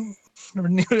doesn't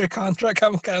renew their contract.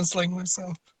 I'm canceling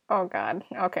myself. Oh God.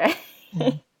 Okay.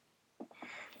 Yeah.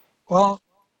 Well,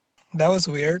 that was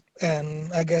weird,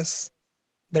 and I guess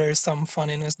there is some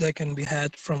funniness that can be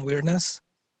had from weirdness.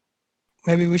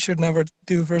 Maybe we should never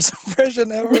do first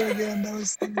impression ever again. That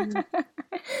was so weird.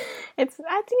 I think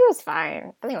it was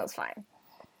fine. I think it was fine.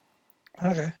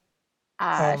 Okay.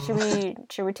 Should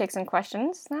Um. we take some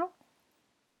questions now?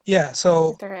 Yeah. If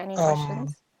So, there are any um,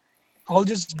 questions. I'll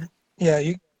just yeah.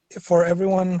 You for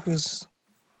everyone who's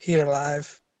here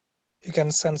live, you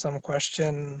can send some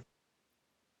question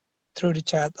through the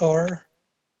chat or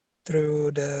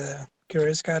through the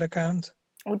Curious Cat account.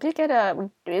 We did get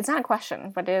it's not a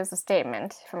question, but it is a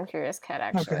statement from Curious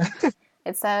Cat Okay. actually.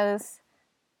 It says,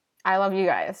 "I love you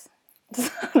guys."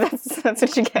 That's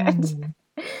what you get. Mm,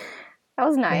 That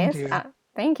was thank nice. you.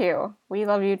 Thank you. We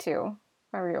love you too,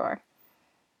 wherever you are.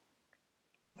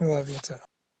 We love you too.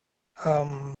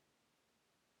 Um,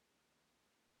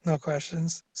 no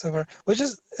questions so far, which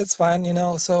is it's fine,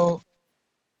 So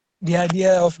the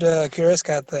idea of the Curious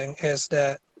Cat thing is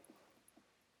that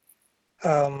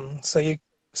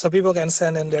so people can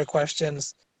send in their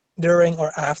questions during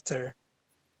or after.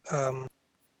 Um,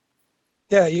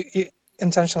 yeah, you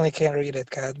intentionally can't read it,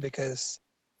 Cat, because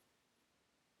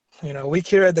we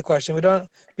curate the question. We don't.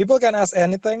 People can ask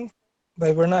anything,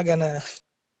 but we're not gonna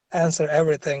answer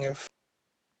everything if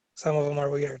some of them are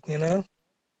weird.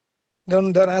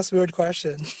 Don't ask weird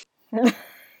questions.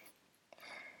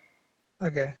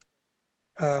 Okay.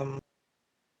 Um,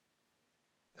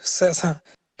 says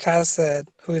Cass said,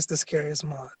 "Who is the scariest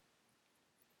mod?"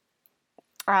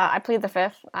 I plead the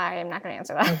fifth. I am not going to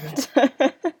answer Okay,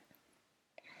 that.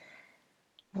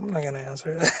 I'm not gonna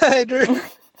answer that either.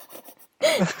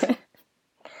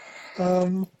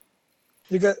 Um,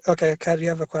 you got okay, Kat. You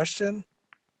have a question?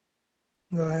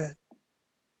 Go ahead.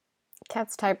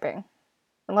 Cat's typing.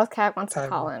 Unless Cat wants to Type.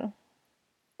 call in.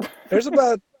 There's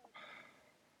about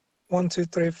one, two,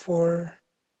 three, four.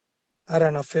 I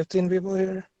don't know, 15 people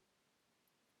here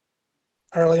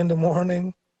early in the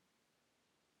morning.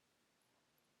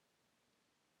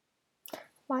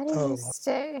 Why did you Oh,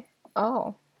 stay?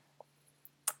 Oh.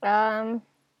 Um,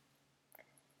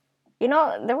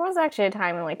 there was actually a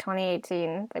time in like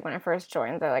 2018, like when I first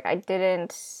joined, that like I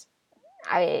didn't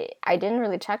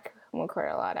really check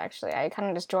Mukuri a lot actually. I kind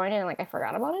of just joined it and like I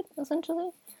forgot about it essentially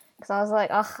because I was like,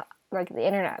 ugh, like the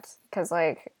internet, because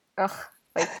like ugh,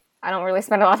 like I don't really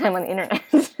spend a lot of time on the internet.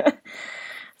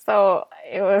 So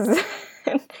it was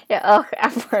yeah, ugh,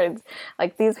 afterwards.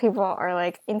 Like these people are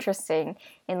like interesting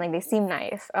and like they seem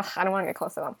nice. Ugh, I don't want to get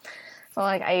close to them. So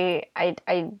like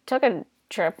I took a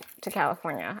trip to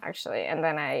California actually, and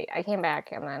then I came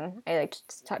back and then I like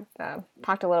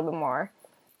talked a little bit more,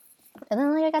 and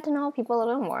then like I got to know people a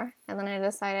little bit more, and then I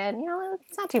decided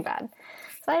it's not too bad,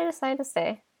 so I decided to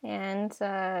stay. And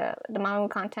the Mamamoo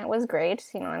content was great,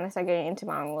 and I started getting into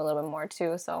Mamamoo a little bit more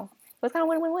too. So it was kind of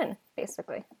win-win-win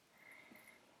basically.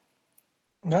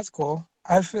 that's cool.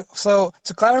 I feel so.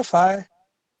 To clarify,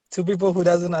 to people who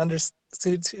doesn't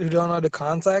understand, who don't know the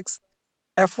context,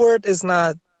 F word is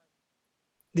not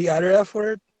the other F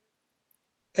word.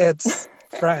 It's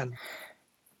friend.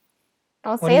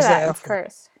 Don't When say you say that; it's F word,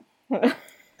 cursed.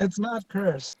 it's not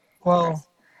curse. Curse. Well,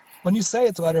 when you say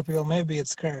it to other people, maybe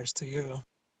it's curse to you.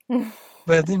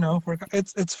 But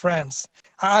it's friends,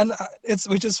 and it's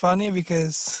which is funny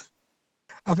because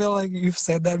I feel like you've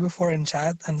said that before in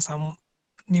chat, and some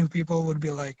new people would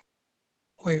be like,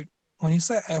 "Wait, when you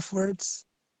say F words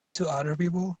to other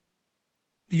people,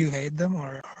 do you hate them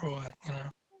or what?"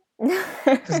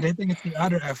 Because they think it's the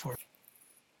other F word.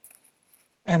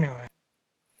 Anyway,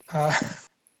 uh,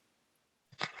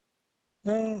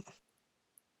 no,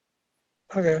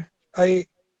 okay.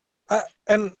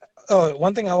 And oh,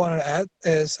 one thing I wanted to add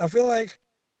is I feel like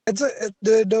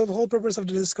the whole purpose of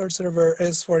the Discord server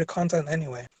is for the content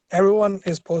anyway. Everyone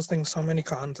is posting so many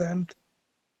content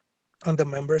on the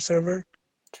member server.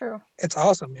 True. It's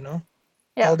awesome,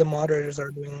 Yeah. all the moderators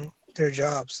are doing their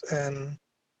jobs, and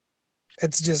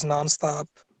it's just nonstop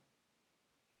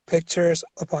pictures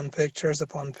upon pictures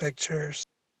upon pictures,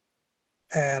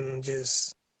 and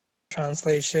just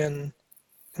translation,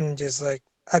 and just like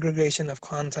aggregation of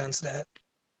contents that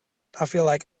I feel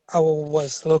like I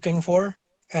was looking for,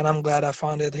 and I'm glad I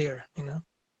found it here.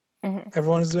 Hmm.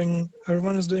 Everyone is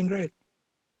doing great,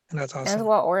 and that's And it's awesome.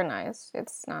 well organized.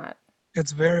 It's not,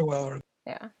 It's very well organized.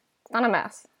 yeah, it's not a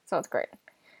mess. So it's great.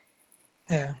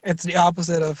 Yeah, it's the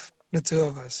opposite of the two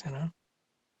of us.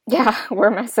 Yeah,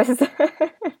 we're messes.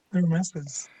 We're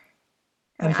messes.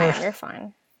 I mean, And I for am. You're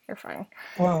fine. You're fine.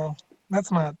 well,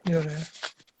 that's not good.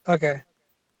 Okay.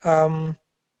 Um.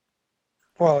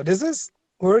 Well, this is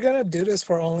we're gonna do this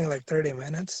for only like 30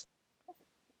 minutes.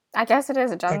 I guess it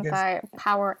is a I guess Juntai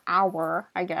Power Hour.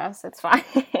 I guess it's fine.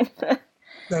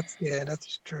 that's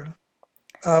true.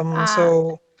 uh,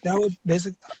 So that would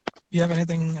basically. You have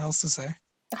anything else to say?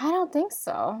 I don't think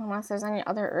so, unless there's any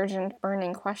other urgent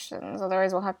burning questions.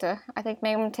 Otherwise, we'll have to. I think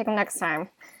maybe we'll take them next time.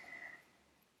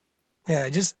 Yeah,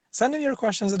 just send in your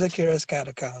questions to the Curious Cat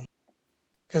account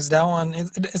because that one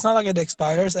it's not like it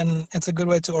expires, and it's a good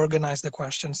way to organize the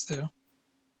questions too.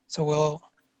 So we'll.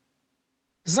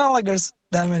 It's not like there's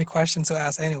that many questions to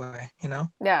ask anyway. Yeah,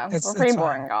 It's we're it's pretty fine.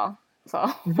 boring, y'all.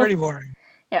 So, It's pretty boring.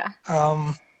 yeah.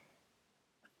 Um,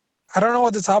 I don't know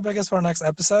what the topic is for our next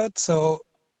episode, so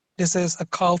this is a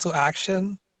call to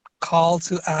action. Call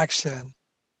to action.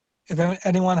 If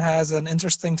anyone has an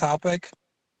interesting topic,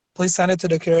 please send it to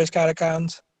the Curious Cat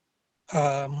account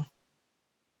um,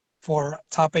 for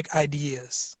topic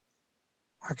ideas.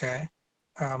 Okay.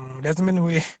 Doesn't mean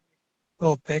we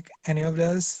will pick any of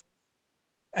those.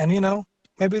 And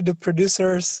maybe the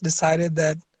producers decided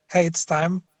that, hey, it's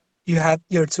time. You had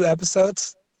your 2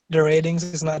 episodes. The ratings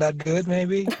is not that good.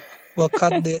 Maybe we'll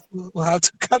have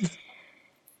to cut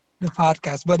the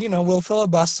podcast, but we'll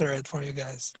filibuster it for you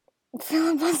guys.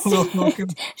 Filibuster. We'll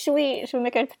focus. Should we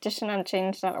make a petition on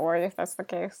change.org if that's the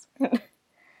case?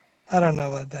 I don't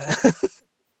know about that.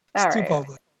 It's All too right.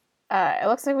 public. It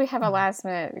looks like we have a last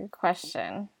minute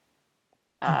question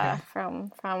Okay.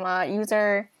 from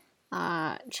user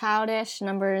childish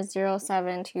number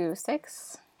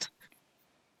 0726.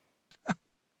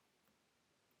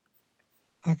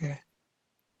 Okay.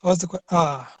 What's the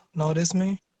question? Notice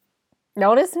me?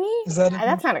 Notice me? Is that a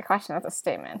That's question? not a question. That's a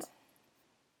statement.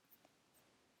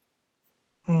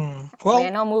 I mean, I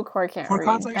Well, know Mookcore can't for read.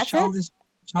 context, That's it.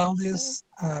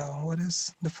 what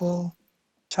is the full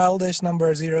childish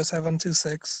number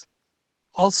 0726?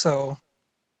 Also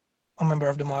a member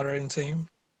of the moderating team.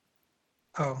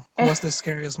 Oh, who was the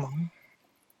scariest mom?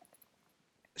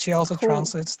 She also who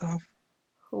translates stuff.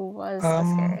 who was the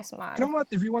Um, scariest you mod? know what?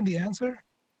 If you want the answer,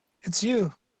 it's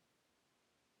you.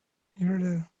 You're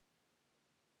the.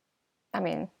 I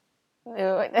mean,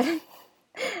 it,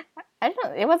 I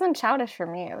don't. It wasn't childish for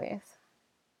me, at least.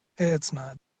 It's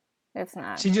not. It's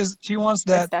not. She wants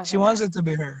It's that. She definitely wants not. it to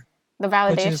be her, The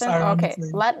which is validation. Okay,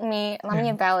 ironically. let me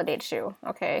Yeah. validate you.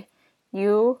 Okay,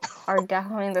 you are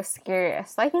definitely the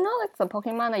scariest. Like like the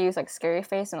Pokemon that use like scary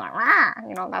face and like rah.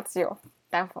 That's you.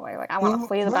 Definitely. Like I want to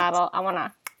flee the What? battle. I want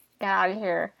to get out of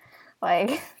here.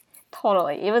 Like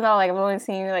totally. Even though like I've only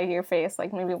seen like your face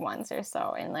like maybe once or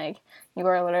so, and like you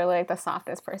are literally like the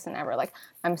softest person ever. Like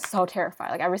I'm so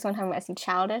terrified. Like every single time I see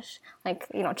Childish, like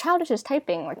Childish is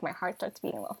typing, like my heart starts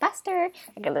beating a little faster.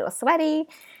 I get a little sweaty.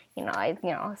 I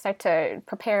start to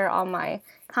prepare all my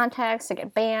contacts to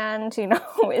get banned.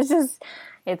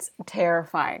 It's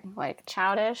terrifying. Like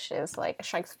Childish is like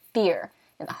strikes fear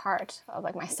in the heart of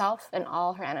like myself and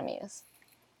all her enemies.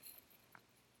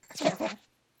 It's terrifying.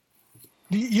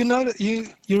 You know that you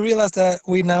realize that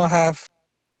we now have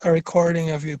a recording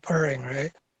of you purring,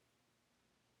 right?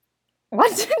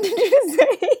 What did you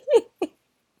say?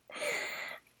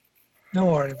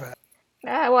 Don't worry about it.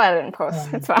 Well, I didn't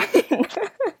post. It's Um, fine.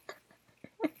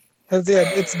 yeah,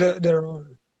 it's the roar.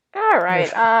 All The-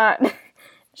 right.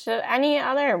 Should any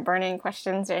other burning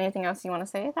questions or anything else you want to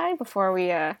say, Thai, before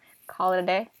we call it a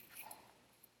day?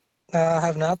 I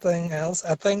have nothing else.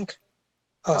 I think.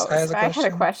 Oh, Oh, Sky has a Sky had a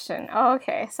question. question. Oh,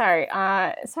 okay. Sorry.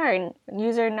 Sorry.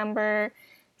 User number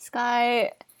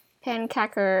Sky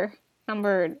Pancacker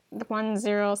number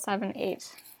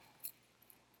 1078.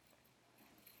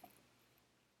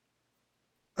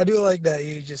 I do like that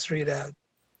you just read out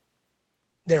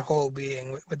their whole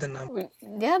being with the number.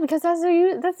 Yeah, because that's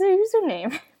their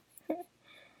username.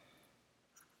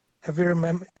 Have you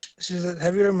remember? She said,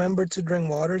 "Have you remembered to drink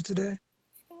water today?"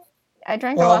 I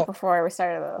drank a lot Well, before we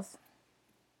started this.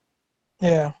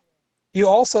 yeah. You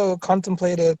also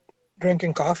contemplated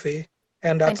drinking coffee,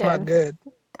 and I that's not did. good.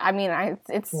 I mean,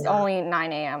 it's For only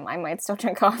 9 a.m. I might still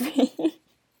drink coffee.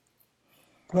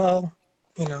 well,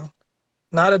 you know,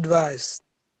 not advised,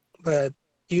 but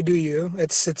you do you.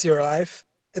 It's your life.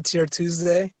 It's your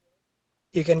Tuesday.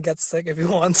 You can get sick if you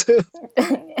want to.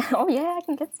 Oh yeah, I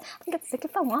can get sick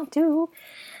if I want to.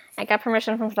 I got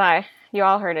permission from Ty. You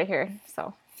all heard it here,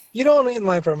 so You don't need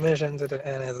my permission to do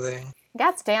anything.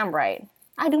 that's damn right.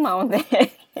 I do my own thing.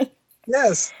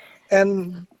 Yes,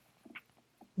 and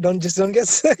don't get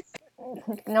sick.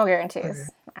 No guarantees. Okay.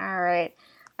 All right.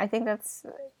 I think that's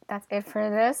it for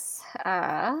this.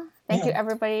 Thank you Yeah.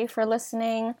 everybody for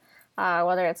listening,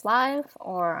 whether it's live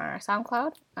or on our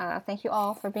SoundCloud. Thank you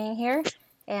all for being here,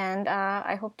 and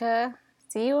I hope to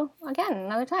see you again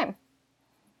another time.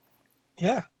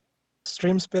 Yeah.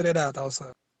 Stream spit it out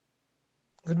also.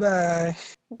 Goodbye.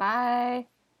 Bye.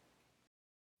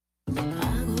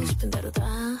 하고 싶은 대로 다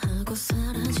하고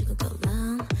사라지고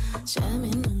떠난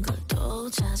재밌는 걸 또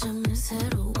찾으면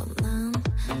새로운 난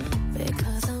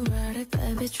Because I'm ready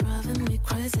baby driving me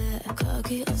crazy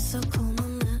거기 없어 call my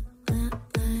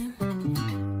name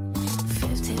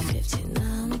 50-50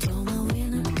 난 도마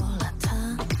위는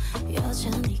올라타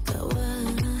여자니까 왜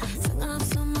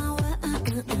상관없어 my way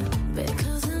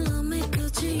Because I love me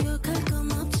굳이 욕할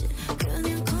건 없지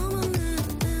그냥 call my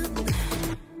name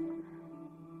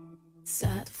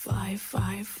Set fire,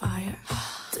 fire, fire.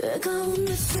 뜨거운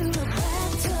熱으로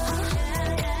뱉어.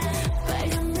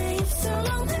 빨간 내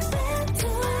입술로 날 뱉어.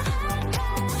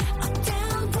 Up,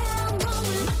 down, down, 몸을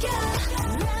맡겨.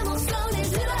 내 목소리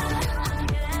들어.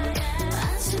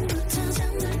 아침부터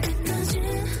잠들 때까지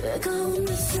뜨거운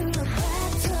熱으로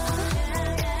뱉어.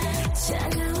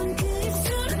 차가운 그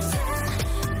입술을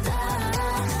타.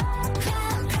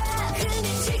 그냥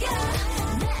지겨.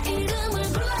 내 이름을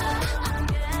불러.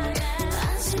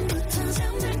 아침부터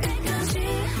잠들 때까지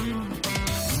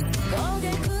고개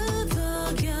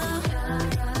끄덕여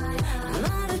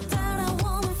나를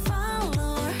따라오는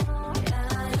follower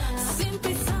Sin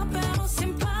pizza pero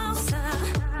sin pausa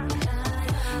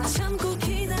참고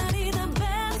기다리다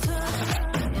뱉어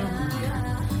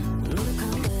노력한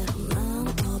대로 난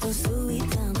얻을 수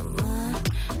있다는 말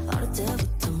어릴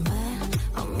때부터 매일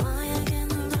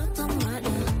엄마에게는 들었던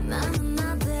말이야 나는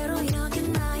나대로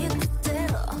여긴 나의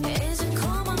뜻대로 이제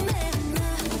그만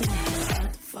내리네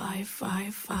Fire, fire,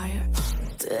 fire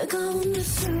뜨거운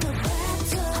熱으로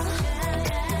뱉어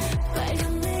빨간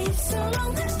내 입술로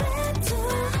날 뱉어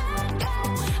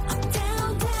Up,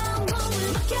 down, down 몸을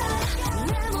맡겨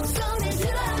내 목소리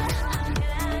들어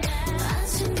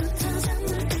아침부터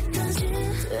잠들 때까지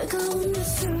뜨거운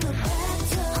熱으로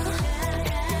뱉어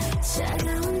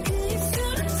차가운 그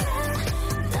입술을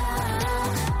타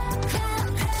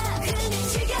그냥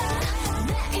지겨 내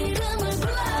이름을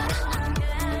불러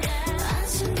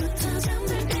아침부터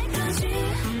잠들 때까지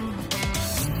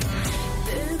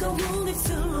뜨거운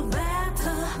입술로 뱉어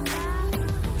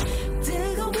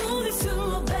뜨거운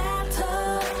입술로 뱉어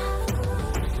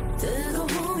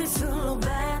뜨거운 입술로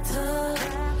뱉어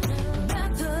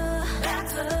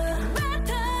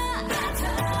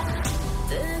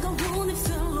뜨거운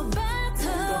입술로 뱉어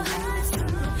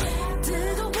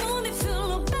뜨거운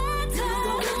입술로 뱉어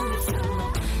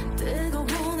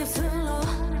뜨거운 입술로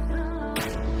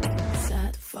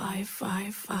Set fire,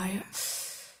 fire, fire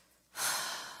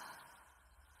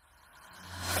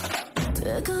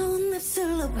뜨거운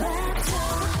입술로 뱉어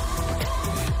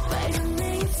빨간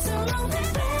내 입술로 날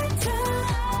뱉어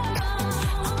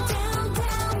Up, down,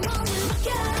 down 몸을 맡겨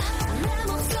내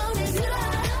목소리 들어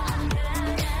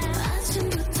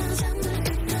아침부터 잠들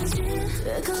때까지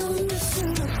뜨거운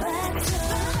입술로 뱉어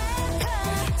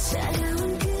차가운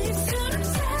그 입술을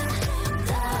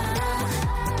타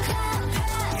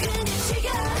그냥 지겨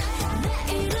내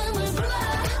이름을 불러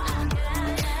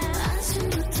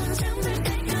아침부터 잠들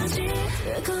때까지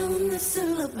뜨거운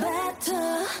입술로 뱉어